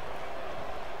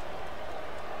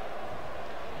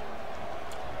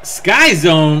 Sky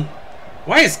Zone?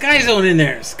 Why is Sky Zone in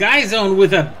there? Sky Zone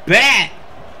with a bat.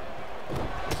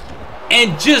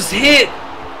 And just hit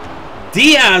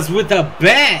Diaz with a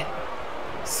bat.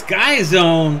 Sky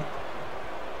Zone.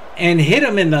 And hit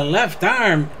him in the left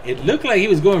arm. It looked like he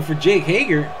was going for Jake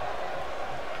Hager.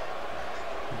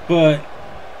 But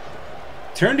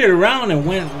turned it around and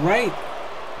went right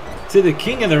to the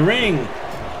King of the Ring.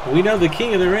 We know the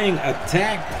King of the Ring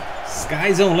attacked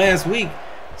Sky Zone last week.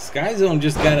 Sky Zone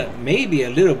just got maybe a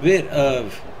little bit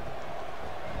of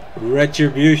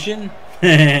retribution.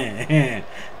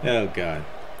 Oh, God.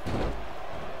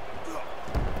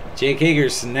 Jake Hager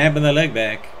snapping the leg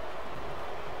back.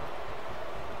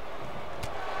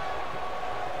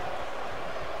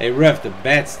 Hey, ref, the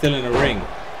bat's still in the ring.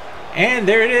 And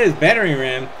there it is, battering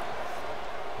ram.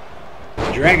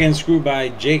 Dragon screw by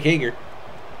Jake Hager.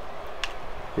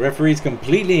 Referee's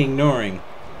completely ignoring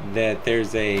that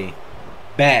there's a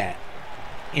bat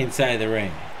inside the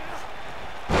ring.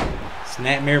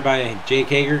 Snapmare by Jake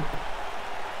Hager.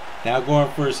 Now going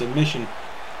for a submission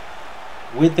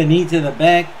with the knee to the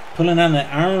back, pulling on the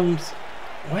arms.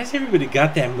 Why has everybody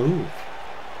got that move?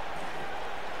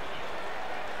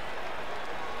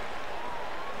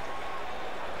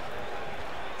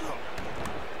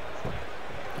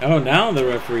 Oh, now the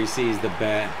referee sees the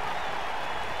bat.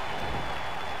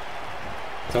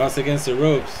 Toss against the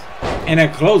ropes. And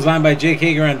a clothesline by Jake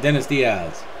Hager on Dennis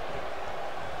Diaz.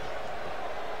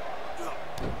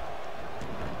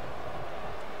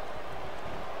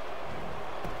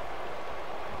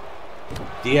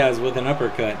 Diaz with an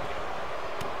uppercut.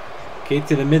 Kick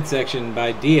to the midsection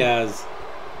by Diaz.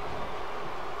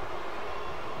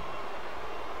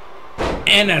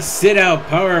 And a sit-out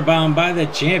powerbomb by the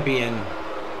champion.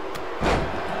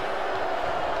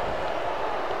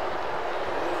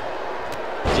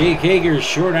 Jake Hager's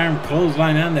short arm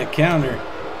clothesline on the counter.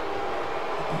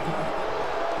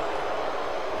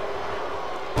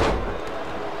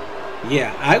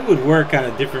 Yeah, I would work on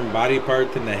a different body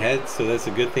part than the head, so that's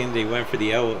a good thing they went for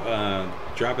the elbow,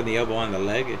 dropping the elbow on the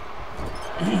leg.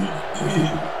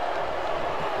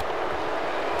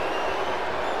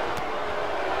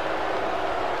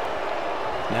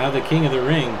 Now the King of the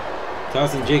Ring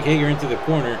tossing Jake Hager into the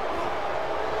corner.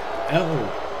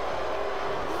 Oh.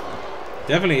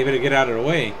 Definitely able to get out of the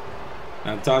way.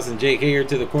 Now tossing Jake Hager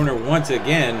to the corner once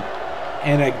again.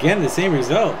 And again the same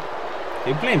result.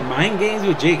 They playing mind games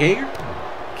with Jake Hager.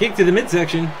 Kick to the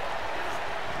midsection.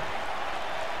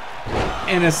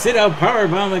 And a sit-out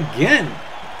powerbomb again.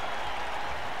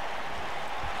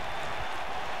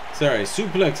 Sorry,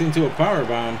 suplex into a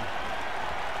powerbomb.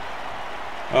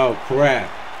 Oh crap.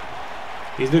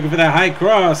 He's looking for that high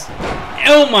cross.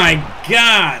 Oh my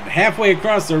God! Halfway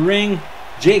across the ring,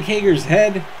 Jake Hager's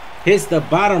head hits the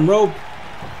bottom rope.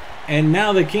 And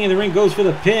now the King of the Ring goes for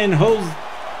the pin, holds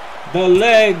the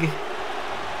leg.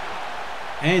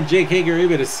 And Jake Hager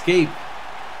able to escape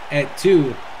at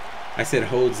 2. I said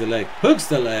holds the leg. Hooks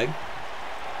the leg.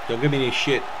 Don't give me any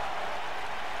shit.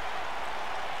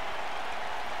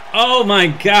 Oh my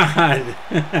God.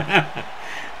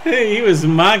 He was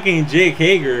mocking Jake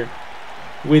Hager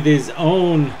with his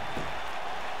own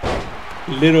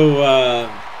little,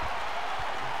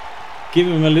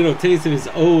 giving him a little taste of his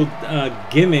old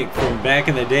gimmick from back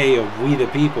in the day of We the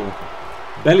People.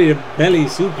 Belly to belly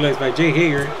suplex by Jake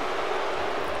Hager.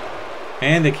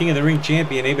 And the King of the Ring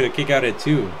champion able to kick out at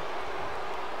 2.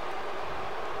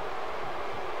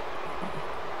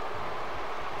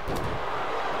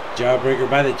 Jawbreaker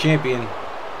by the champion.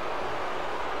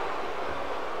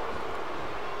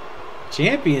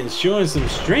 Champion's showing some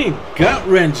strength. Gut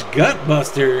wrench, gut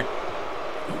buster.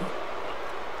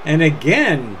 And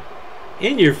again,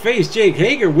 in your face, Jake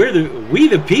Hager. We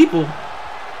the people.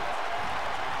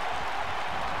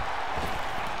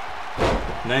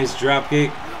 Nice drop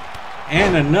kick.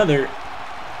 And another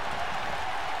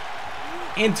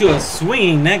into a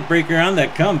swinging neck breaker on the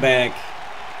comeback.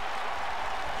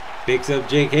 Picks up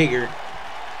Jake Hager.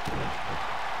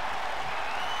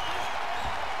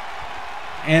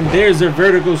 And there's a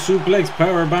vertical suplex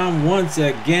powerbomb once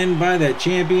again by the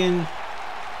champion.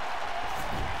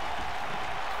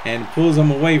 And pulls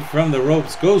him away from the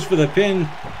ropes. Goes for the pin.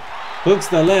 Hooks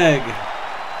the leg.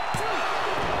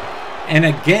 And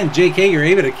again, Jake Hager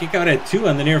able to kick out at 2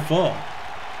 on the near fall.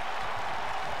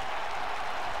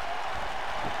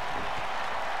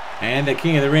 And the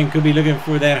King of the Ring could be looking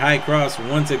for that high cross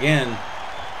once again.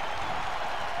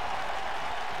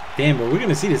 Damn, but we're going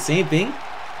to see the same thing?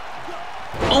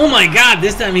 Oh my God,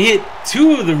 this time he hit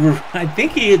 2 of the... I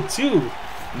think he hit 2.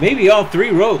 Maybe all 3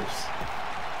 ropes.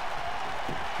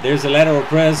 There's a lateral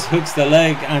press. Hooks the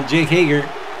leg on Jake Hager.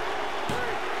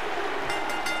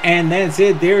 And that's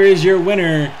it. There is your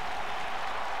winner.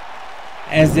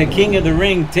 As the King of the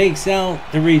Ring takes out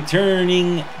the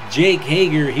returning Jake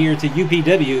Hager here to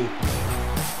UPW.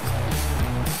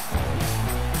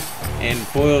 And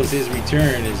foils his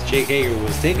return as Jake Hager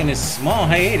was taking a small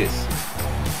hiatus.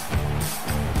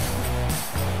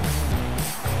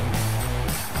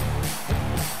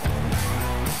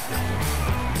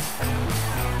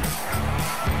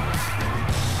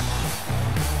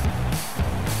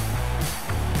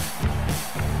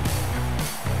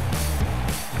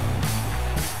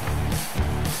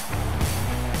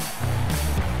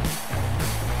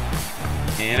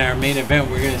 In our main event,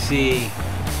 we're going to see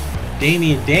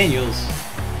Damian Daniels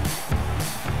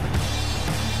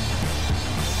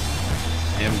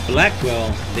and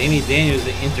Blackwell. Damian Daniels,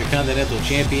 the Intercontinental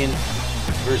Champion,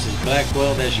 versus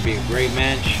Blackwell. That should be a great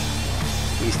match.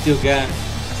 We still got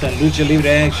some Lucha Libre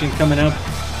action coming up.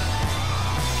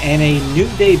 And a new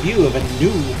debut of a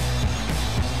new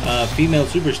female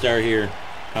superstar here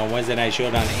on Wednesday Night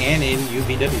Showdown and in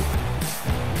UPW.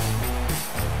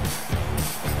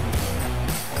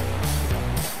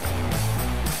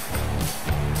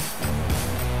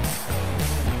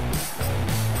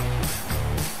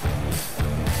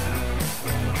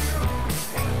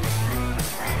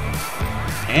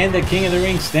 And the King of the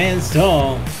Ring stands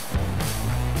tall.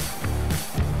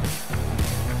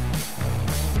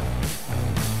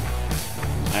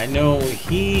 I know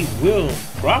he will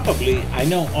probably, I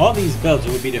know all these belts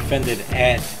will be defended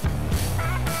at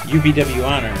UPW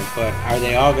Honor, but are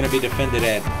they all going to be defended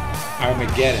at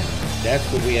Armageddon? That's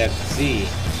what we have to see.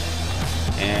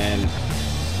 And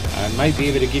I might be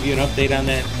able to give you an update on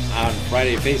that on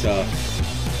Friday Face Off,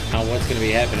 on what's going to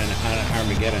be happening on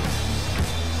Armageddon.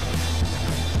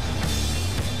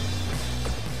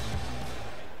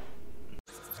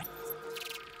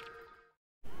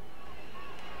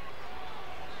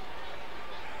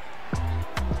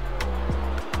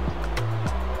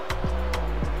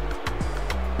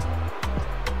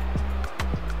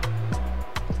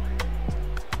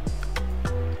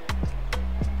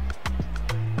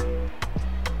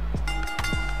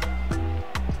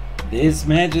 This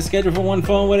match is scheduled for one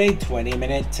fall with a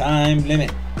 20-minute time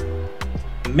limit.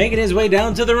 Making his way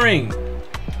down to the ring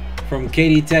from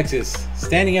Katy, Texas,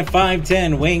 standing at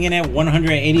 5'10", weighing in at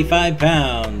 185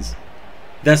 pounds,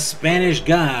 the Spanish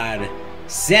God,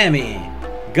 Sammy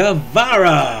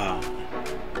Guevara.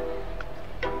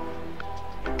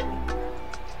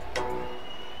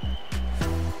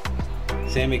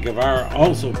 Sammy Guevara,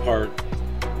 also part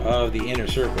of the Inner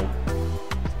Circle.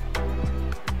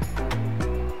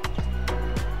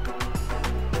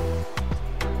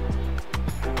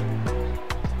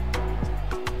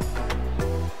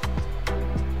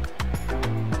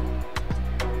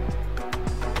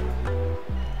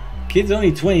 Kid's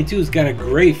only 22. He's got a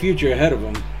great future ahead of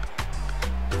him.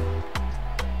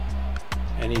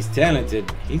 And he's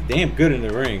talented. He's damn good in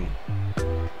the ring.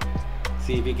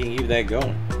 See if he can keep that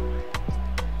going.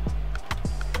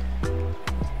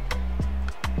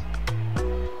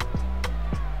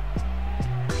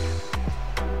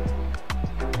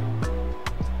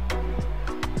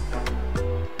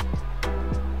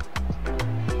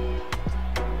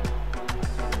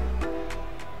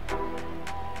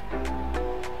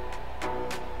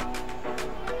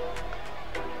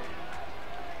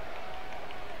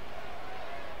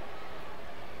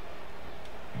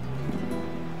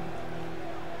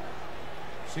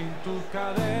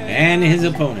 And his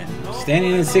opponent,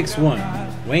 standing at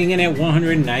 6'1", weighing in at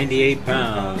 198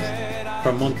 pounds,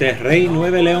 from Monterrey,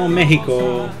 Nuevo León,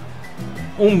 Mexico,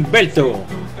 Humberto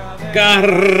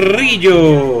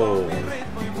Carrillo.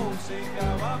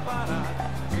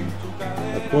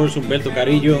 Of course, Humberto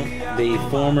Carrillo, the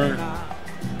former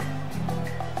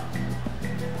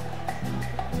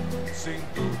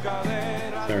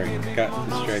got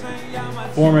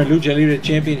distracted. Former Lucha Libre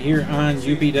champion here on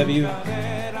UPW.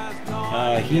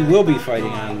 He will be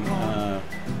fighting on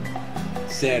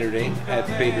Saturday at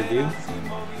the pay-per-view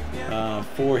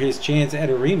for his chance at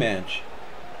a rematch.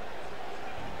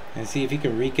 And see if he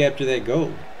can recapture that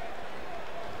gold.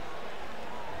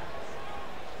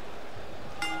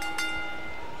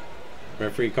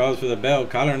 Referee calls for the bell.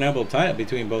 Collar and elbow tie-up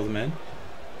between both men.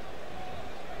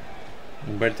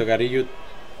 Humberto Carrillo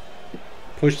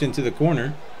pushed into the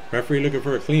corner. Referee looking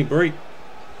for a clean break.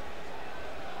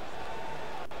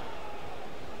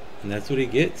 And that's what he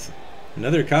gets.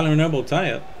 Another collar and elbow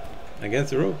tie-up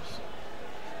against the ropes.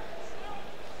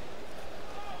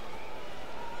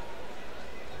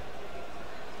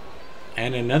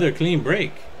 And another clean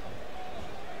break.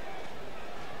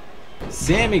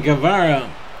 Sammy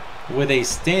Guevara with a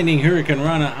standing Hurricane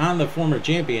Rana on the former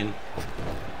champion.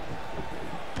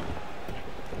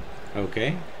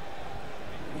 Okay.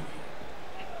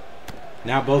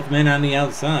 Now both men on the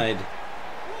outside.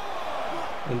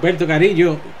 Humberto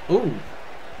Carrillo. Oh.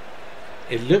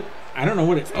 It looked, I don't know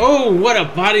what it, oh, what a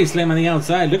body slam on the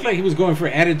outside. Looked like he was going for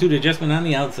attitude adjustment on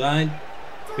the outside.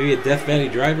 Maybe a Death Valley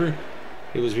driver.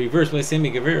 It was reversed by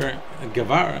Sammy Guevara.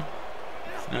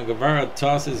 Now Guevara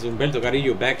tosses Humberto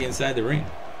Carrillo back inside the ring.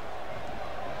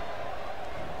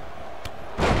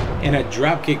 And a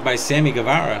drop kick by Sammy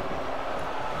Guevara.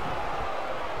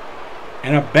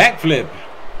 And a backflip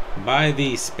by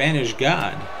the Spanish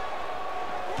God.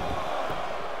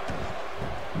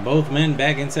 Both men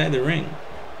back inside the ring.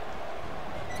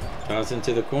 Toss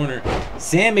into the corner.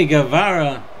 Sammy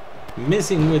Guevara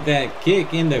missing with that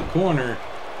kick in the corner.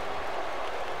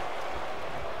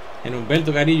 And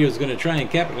Humberto Carrillo is going to try and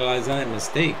capitalize on that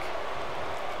mistake.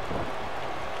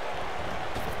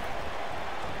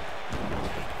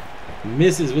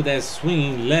 Misses with that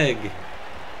swinging leg.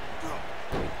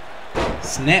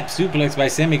 Snap suplex by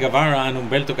Sammy Guevara on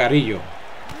Humberto Carrillo.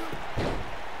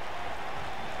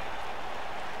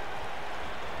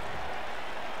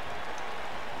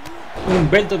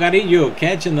 Humberto Carrillo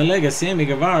catching the leg of Sammy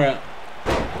Guevara.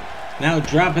 Now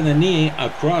dropping the knee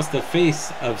across the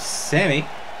face of Sammy.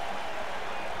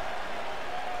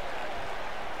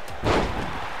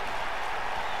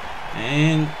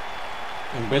 And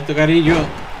Humberto Carrillo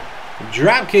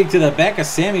drop kick to the back of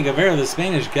Sammy Guevara, the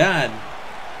Spanish God.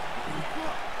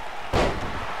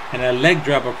 And a leg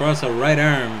drop across the right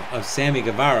arm of Sammy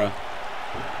Guevara.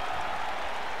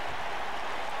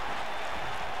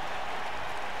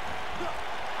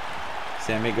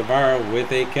 Sammy Guevara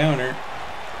with a counter.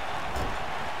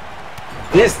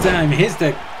 This time hits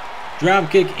the drop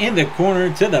kick in the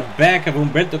corner to the back of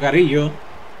Humberto Carrillo.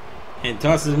 And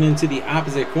tosses him into the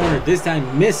opposite corner. This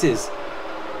time misses.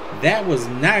 That was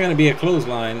not going to be a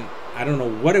clothesline. I don't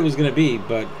know what it was going to be,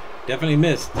 but definitely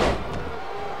missed.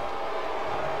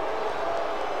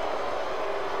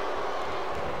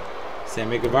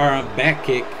 Sammy Guevara back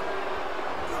kick.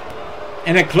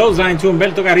 And a clothesline to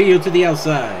Humberto Carrillo to the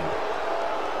outside.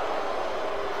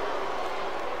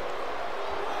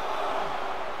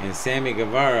 And Sammy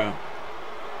Guevara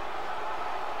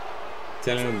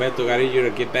telling Humberto Carrillo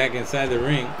to get back inside the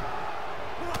ring.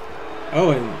 Oh,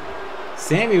 and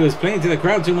Sammy was playing to the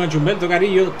crowd too much. Humberto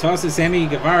Carrillo tosses Sammy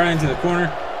Guevara into the corner.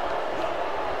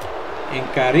 And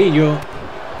Carrillo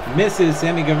misses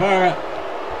Sammy Guevara.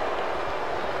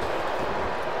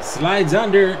 Slides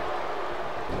under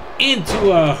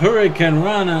into a Hurricane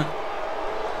Rana.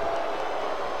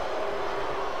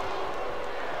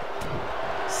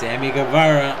 Sammy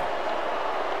Guevara.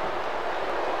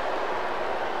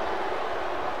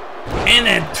 And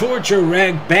a torture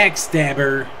rag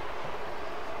backstabber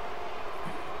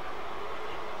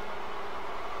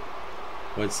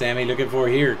What's Sammy looking for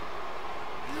here?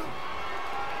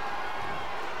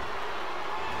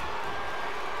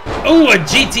 Oh, a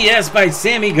GTS by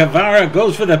Sammy Guevara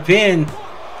goes for the pin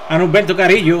on Humberto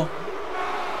Carrillo.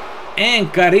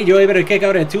 And Carrillo able to kick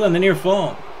out at 2 on the near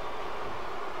fall.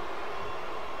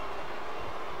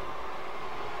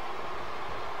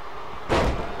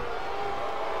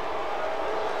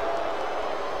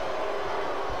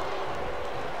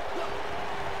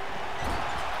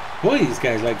 Boy, these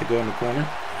guys like to go in the corner.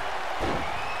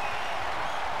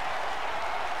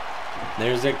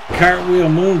 There's a cartwheel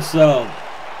moonsault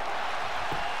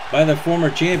by the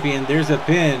former champion. There's a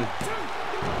pin.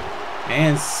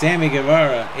 And Sammy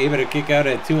Guevara able to kick out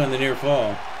at 2 on the near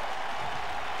fall.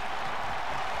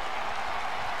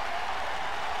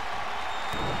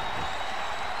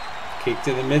 Kick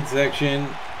to the midsection.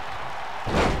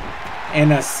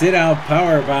 And a sit-out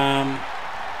powerbomb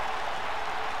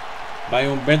by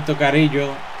Humberto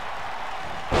Carrillo.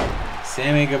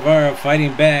 Sammy Guevara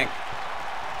fighting back.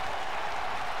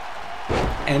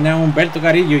 And now Humberto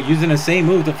Carrillo using the same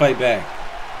move to fight back.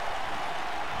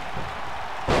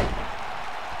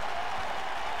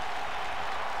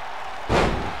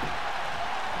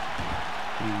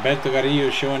 Humberto Carrillo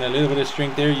showing a little bit of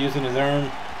strength there, using his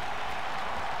arm.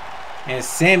 And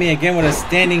Sammy again with a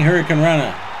standing Hurricane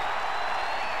Rana.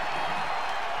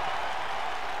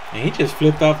 And he just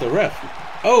flipped off the ref.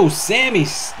 Oh,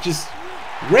 Sammy's just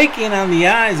raking on the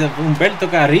eyes of Humberto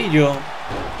Carrillo.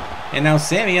 And now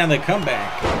Sammy on the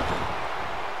comeback.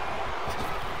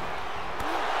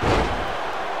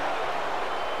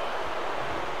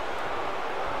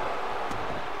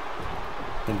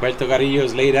 Humberto Carrillo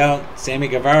is laid out. Sammy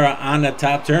Guevara on the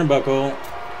top turnbuckle.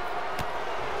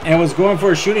 And was going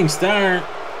for a shooting star.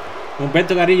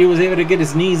 Humberto Carrillo was able to get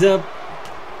his knees up.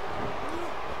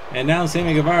 And now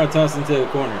Sammy Guevara tossed into the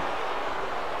corner.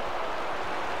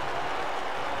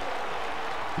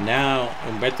 Now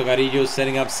Humberto Carrillo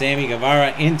setting up Sammy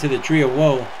Guevara into the Tree of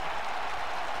Woe.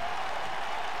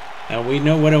 And we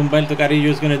know what Humberto Carrillo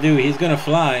is going to do. He's going to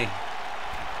fly.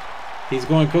 He's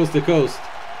going coast to coast.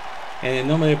 And en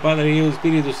nombre del Padre y del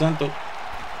Espíritu Santo,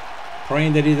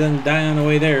 praying that he doesn't die on the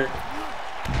way there.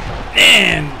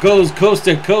 And goes coast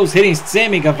to coast, hitting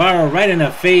Sammy Guevara right in the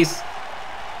face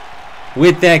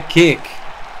with that kick.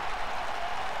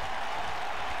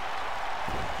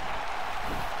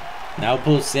 Now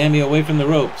pulls Sammy away from the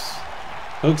ropes.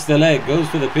 Hooks the leg, goes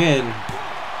for the pin.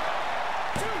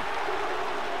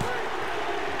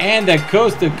 And the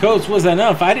coast to coast was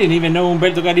enough. I didn't even know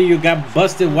Humberto Carrillo got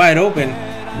busted wide open.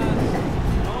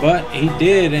 But he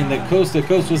did, and the coast to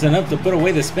coast was enough to put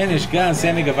away the Spanish God,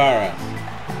 Sammy Guevara.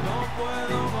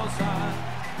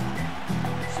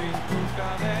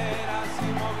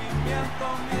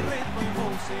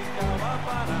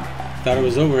 Thought it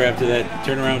was over after that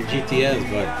turnaround GTS,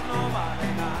 but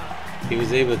he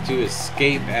was able to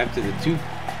escape after the 2.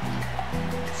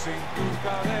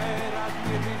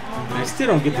 I still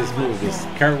don't get this move, this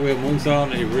cartwheel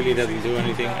moonsault. It really doesn't do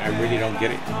anything. I really don't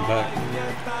get it, but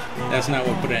that's not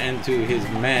what put an end to his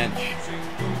match.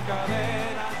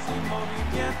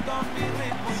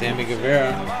 Sammy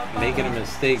Guevara making a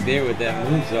mistake there with that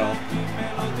moonsault.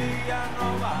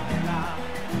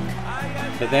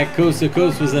 But that coast to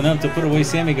coast was enough to put away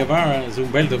Sammy Guevara as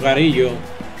Humberto Carrillo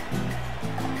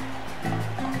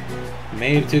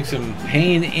may have took some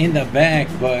pain in the back,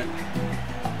 but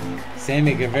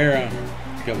Sammy Guevara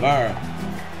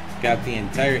got the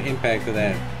entire impact of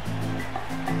that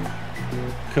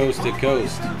coast to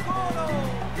coast.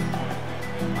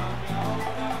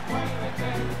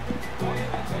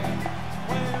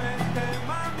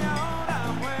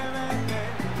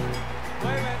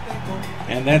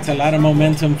 And that's a lot of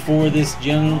momentum for this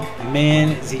young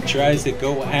man as he tries to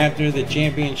go after the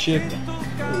championship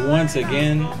once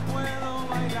again.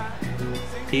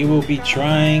 He will be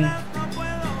trying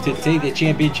to take the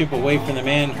championship away from the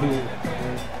man who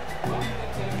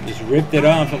just ripped it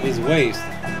off of his waist,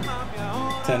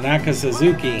 Tanaka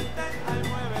Suzuki.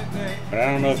 But I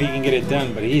don't know if he can get it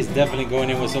done, but he's definitely going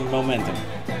in with some momentum.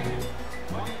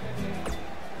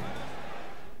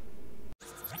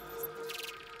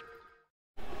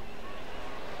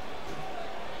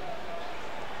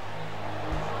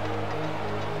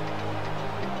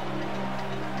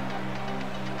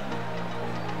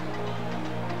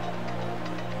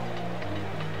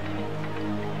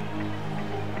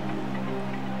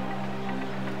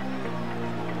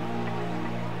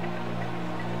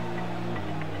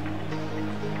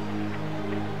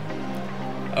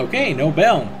 Okay, no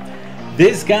bell.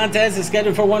 This contest is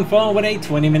scheduled for one fall with a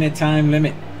 20-minute time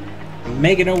limit.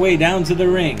 Making her way down to the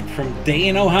ring from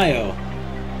Dayton, Ohio,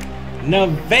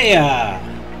 Nevaeh,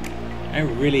 I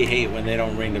really hate when they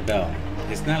don't ring the bell.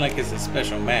 It's not like it's a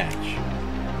special match.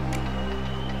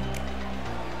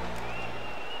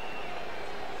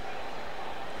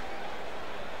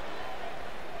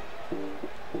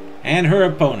 And her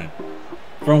opponent,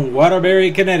 from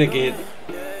Waterbury, Connecticut,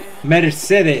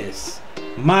 Mercedes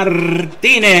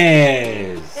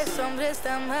Martinez.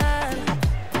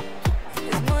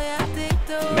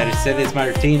 Mercedes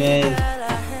Martinez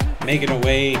making her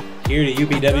way here to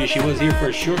UPW. She was here for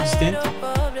a short stint,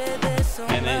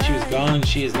 and then she was gone.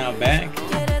 She is now back.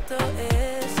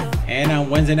 And on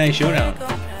Wednesday Night Showdown.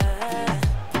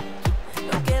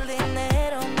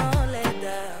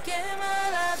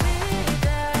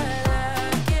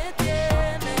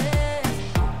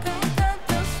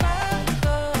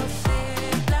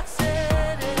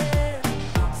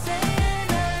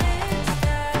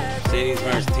 Mercedes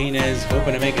Martinez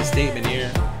hoping to make a statement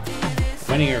here.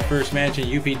 Winning her first match in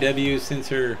UPW since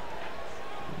her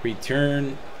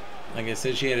return. Like I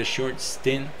said, she had a short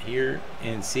stint here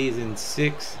in season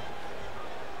 6.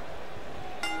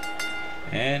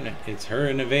 And it's her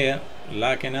and Nevaeh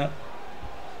locking up.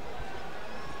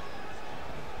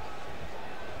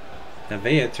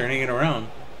 Nevaeh turning it around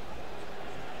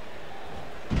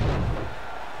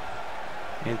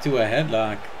into a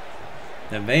headlock.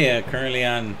 Nevaeh currently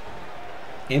on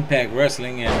Impact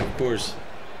Wrestling, and of course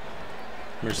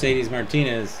Mercedes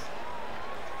Martinez.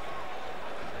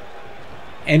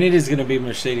 And it is going to be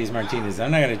Mercedes Martinez.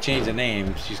 I'm not going to change the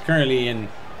name. She's currently in,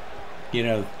 you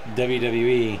know,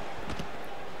 WWE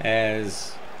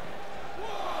as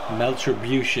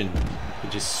Meltribution,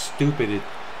 which is stupid.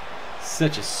 It's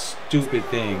such a stupid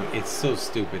thing. It's so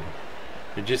stupid.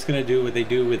 They're just going to do what they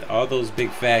do with all those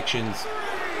big factions,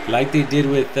 like they did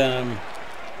with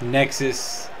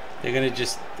Nexus. They're going to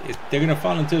just, they're going to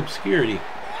fall into obscurity.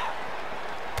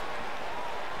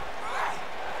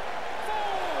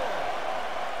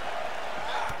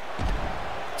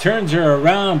 Turns her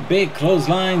around, big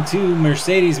clothesline to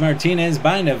Mercedes Martinez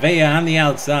by Nevaeh on the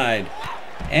outside.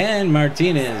 And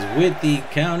Martinez with the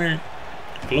counter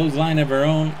clothesline of her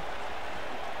own.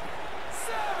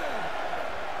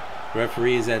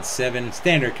 Referee is at 7.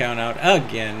 Standard count out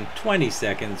again. 20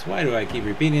 seconds. Why do I keep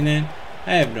repeating it?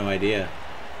 I have no idea.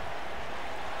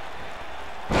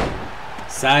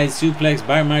 Side suplex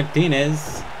by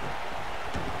Martinez.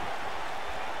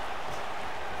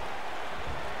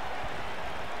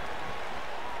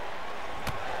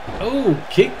 Oh,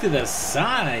 kick to the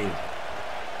side.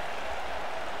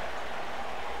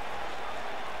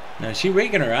 Now, is she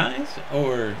raking her eyes?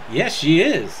 Or, yes, she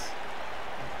is.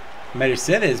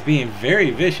 Mercedes being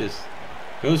very vicious.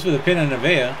 Goes for the pin on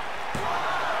Nevaeh.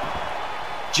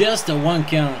 Just a 1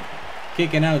 count.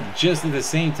 Kicking out just at the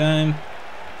same time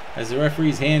as the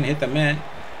referee's hand hit the mat.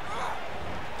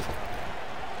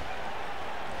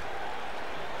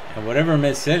 And whatever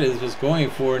Mercedes was going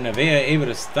for, Nevaeh able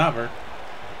to stop her.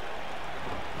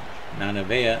 Now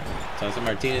Nevaeh tosses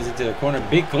Martinez into the corner.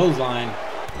 Big clothesline.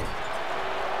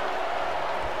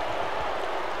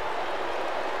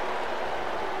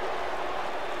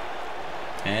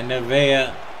 And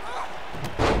Nevaeh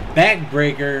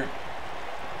backbreaker.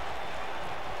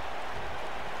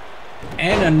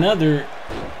 And another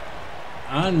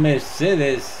on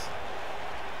Mercedes.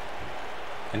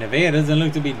 And Nevaeh doesn't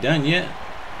look to be done yet.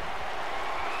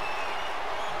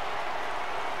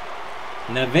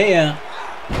 Nevaeh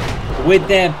with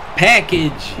that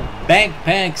package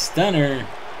backpack stunner.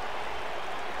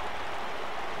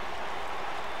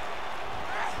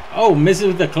 Oh, misses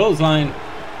with the clothesline.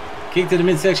 Kick to the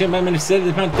midsection by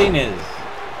Mercedes Martinez.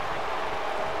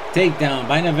 Takedown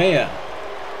by Nevaeh.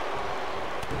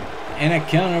 And a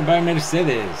counter by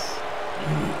Mercedes.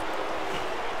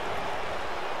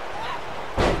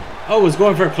 Oh, was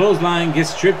going for a clothesline.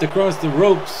 Gets tripped across the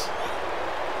ropes.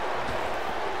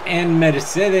 And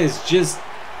Mercedes just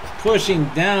pushing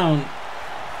down.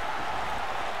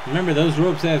 Remember, those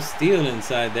ropes have steel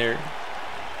inside there.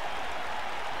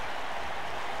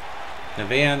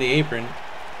 Nevaeh on the apron.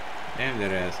 Damn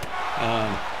that ass.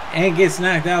 And gets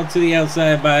knocked out to the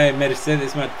outside by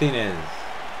Mercedes Martinez.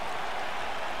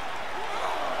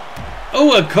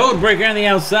 Oh, a code breaker on the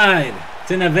outside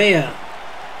to Nevaeh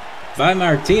by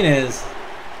Martinez.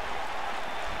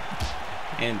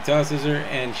 And tosses her,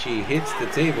 and she hits the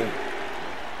table.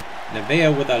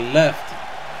 Nevaeh with a left.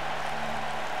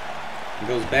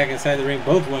 Goes back inside the ring.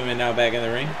 Both women now back in the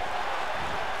ring.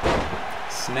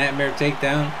 Snapmare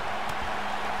takedown.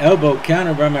 Elbow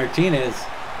counter by Martinez.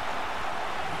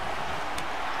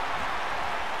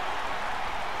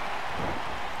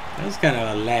 That was kind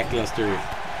of a lackluster.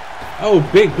 Oh,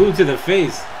 big boot to the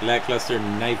face. Lackluster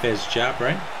knife edge chop,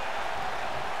 right?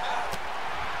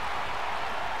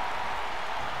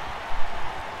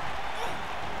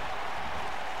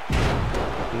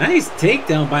 Nice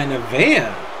takedown by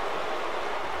Nevaeh.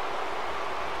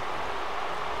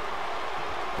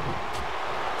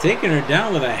 Taking her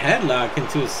down with a headlock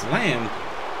into a slam.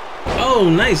 Oh,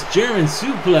 nice German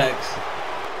suplex.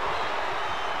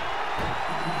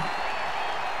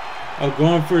 Oh,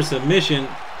 going for a submission.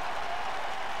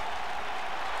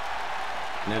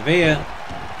 Nevaeh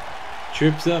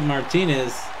trips up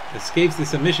Martinez. Escapes the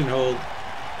submission hold.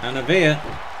 Now Nevaeh.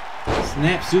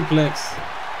 Snap suplex.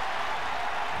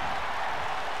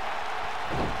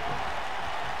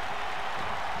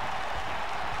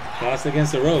 Tossed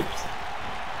against the ropes.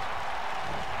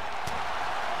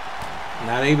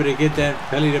 Not able to get that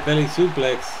belly-to-belly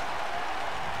suplex.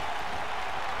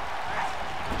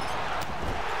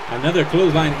 Another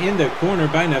clothesline in the corner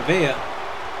by Nevaeh.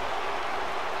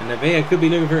 And Nevaeh could be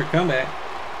looking for a comeback.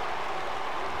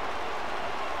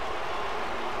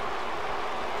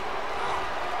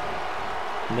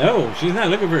 No, she's not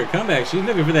looking for a comeback. She's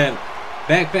looking for that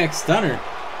back stunner.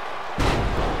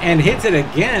 And hits it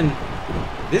again.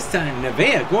 This time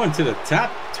Nevaeh going to the top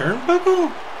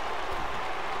turnbuckle.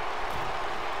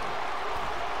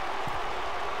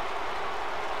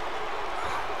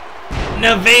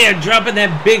 Nevaeh dropping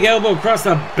that big elbow across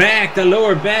the back, the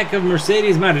lower back of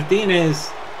Mercedes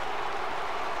Martinez.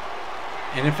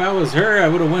 And if I was her, I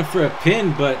would have went for a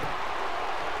pin, but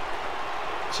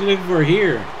she's looking for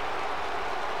here.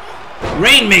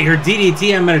 Rainmaker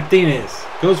DDT on Martinez.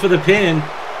 Goes for the pin.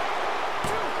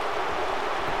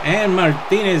 And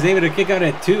Martinez able to kick out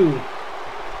at 2.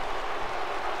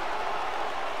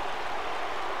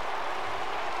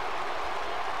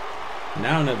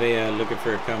 Now Nevaeh looking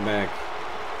for a comeback.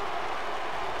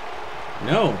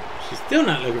 No, she's still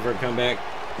not looking for a comeback.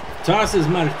 Tosses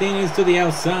Martinez to the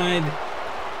outside.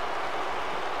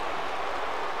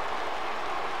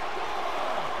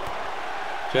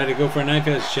 Try to go for a knife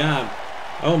edge chop.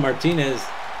 Oh, Martinez.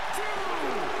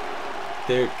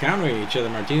 They're countering each other.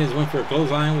 Martinez went for a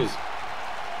clothesline.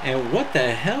 And what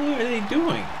the hell are they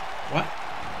doing? What?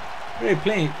 What are they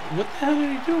playing? What the hell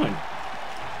are they doing?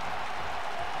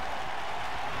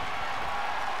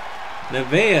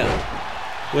 Nevaeh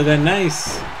with a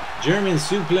nice German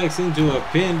suplex into a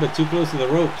pin, but too close to the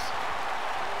ropes.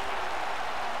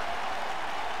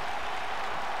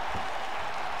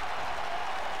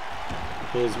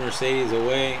 Pulls Mercedes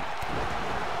away.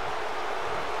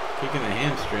 Kicking the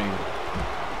hamstring.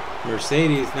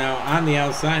 Mercedes now on the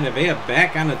outside. Nevaeh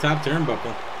back on the top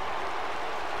turnbuckle.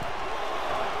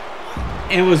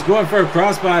 And was going for a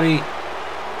crossbody.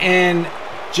 And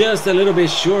just a little bit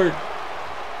short.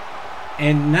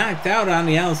 And knocked out on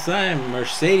the outside.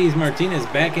 Mercedes Martinez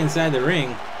back inside the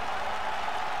ring.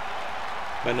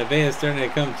 But Nevaeh starting to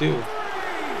come too.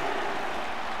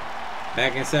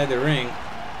 Back inside the ring.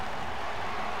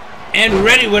 And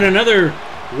ready with another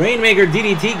Rainmaker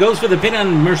DDT. Goes for the pin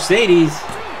on Mercedes.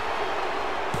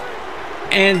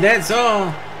 And that's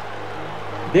all.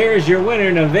 There's your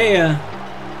winner, Nevaeh.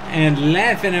 And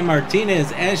laughing at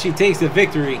Martinez as she takes the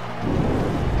victory.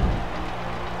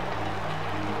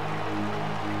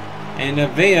 And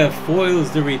Nevaeh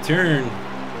foils the return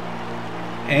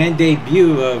and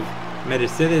debut of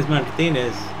Mercedes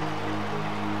Martinez.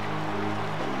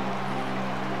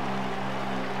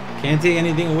 Can't take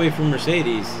anything away from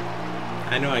Mercedes.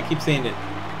 I know I keep saying it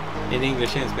in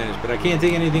English and Spanish, but I can't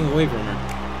take anything away from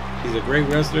her. She's a great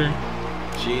wrestler.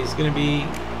 She's gonna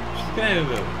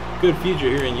have a good future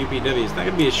here in UPW. It's not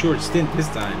gonna be a short stint this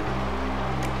time.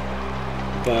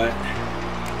 But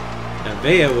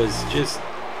Nevaeh was just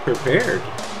prepared.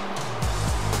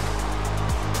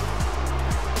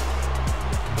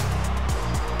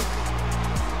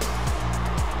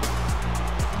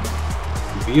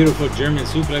 Beautiful German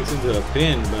suplex into a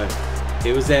pin, but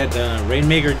it was that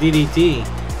Rainmaker DDT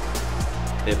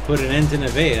that put an end to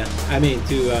Nevaeh. I mean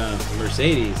to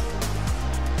Mercedes,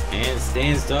 and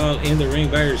stands tall in the ring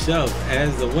by herself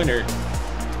as the winner.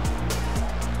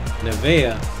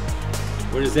 Nevaeh,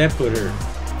 where does that put her?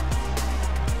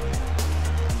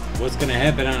 What's going to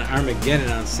happen on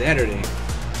Armageddon on Saturday?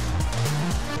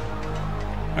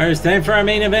 Alright, it's time for our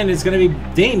main event. It's going to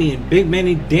be Damian Big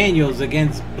Manny Daniels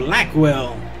against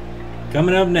Blackwell.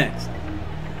 Coming up next.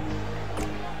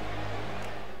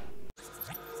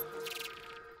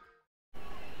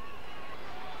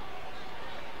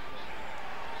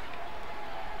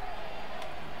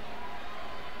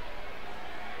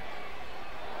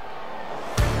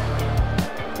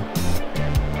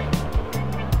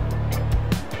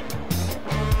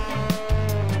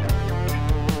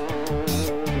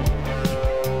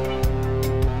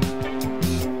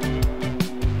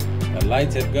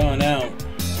 Lights have gone out.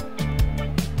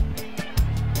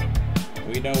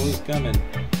 We know who's coming.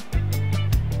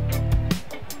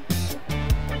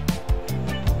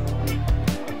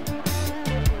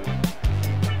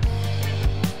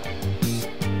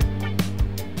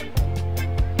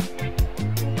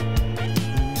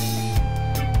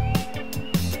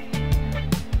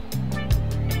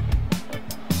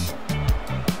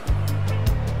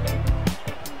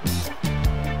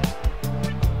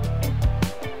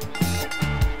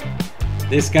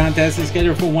 This contest is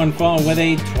scheduled for one fall with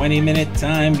a 20-minute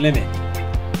time limit.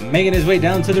 Making his way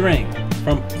down to the ring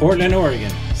from Portland, Oregon,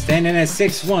 standing at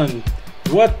 6'1".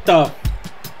 What the?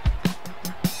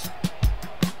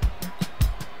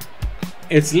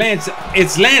 It's Lance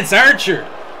Archer.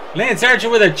 Lance Archer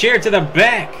with a chair to the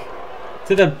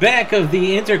back of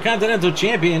the Intercontinental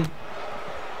Champion.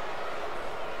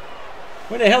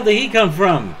 Where the hell did he come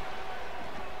from?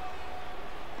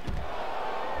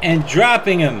 And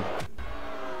dropping him.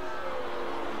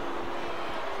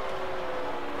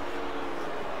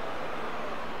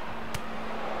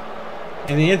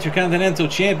 And the Intercontinental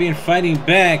Champion fighting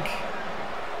back.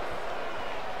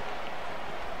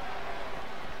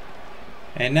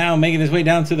 And now making his way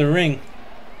down to the ring.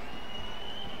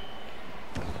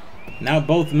 Now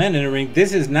both men in the ring.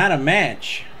 This is not a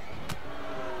match.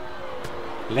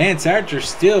 Lance Archer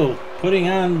still putting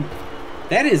on.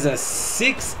 That is a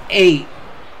 6'8"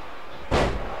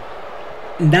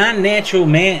 non-natural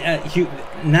man.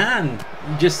 Not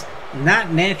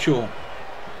natural.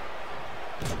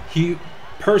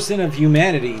 Person of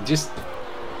humanity. Just,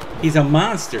 he's a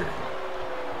monster.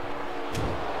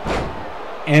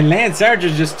 And Lance Archer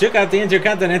just took out the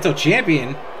Intercontinental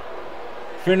Champion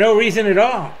for no reason at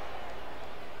all.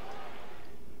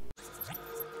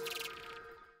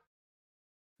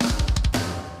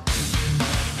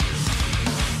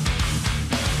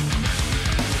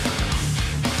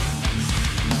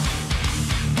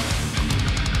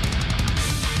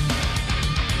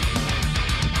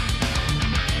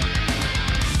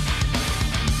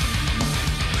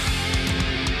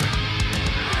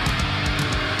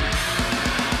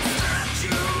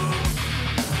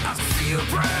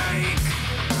 Break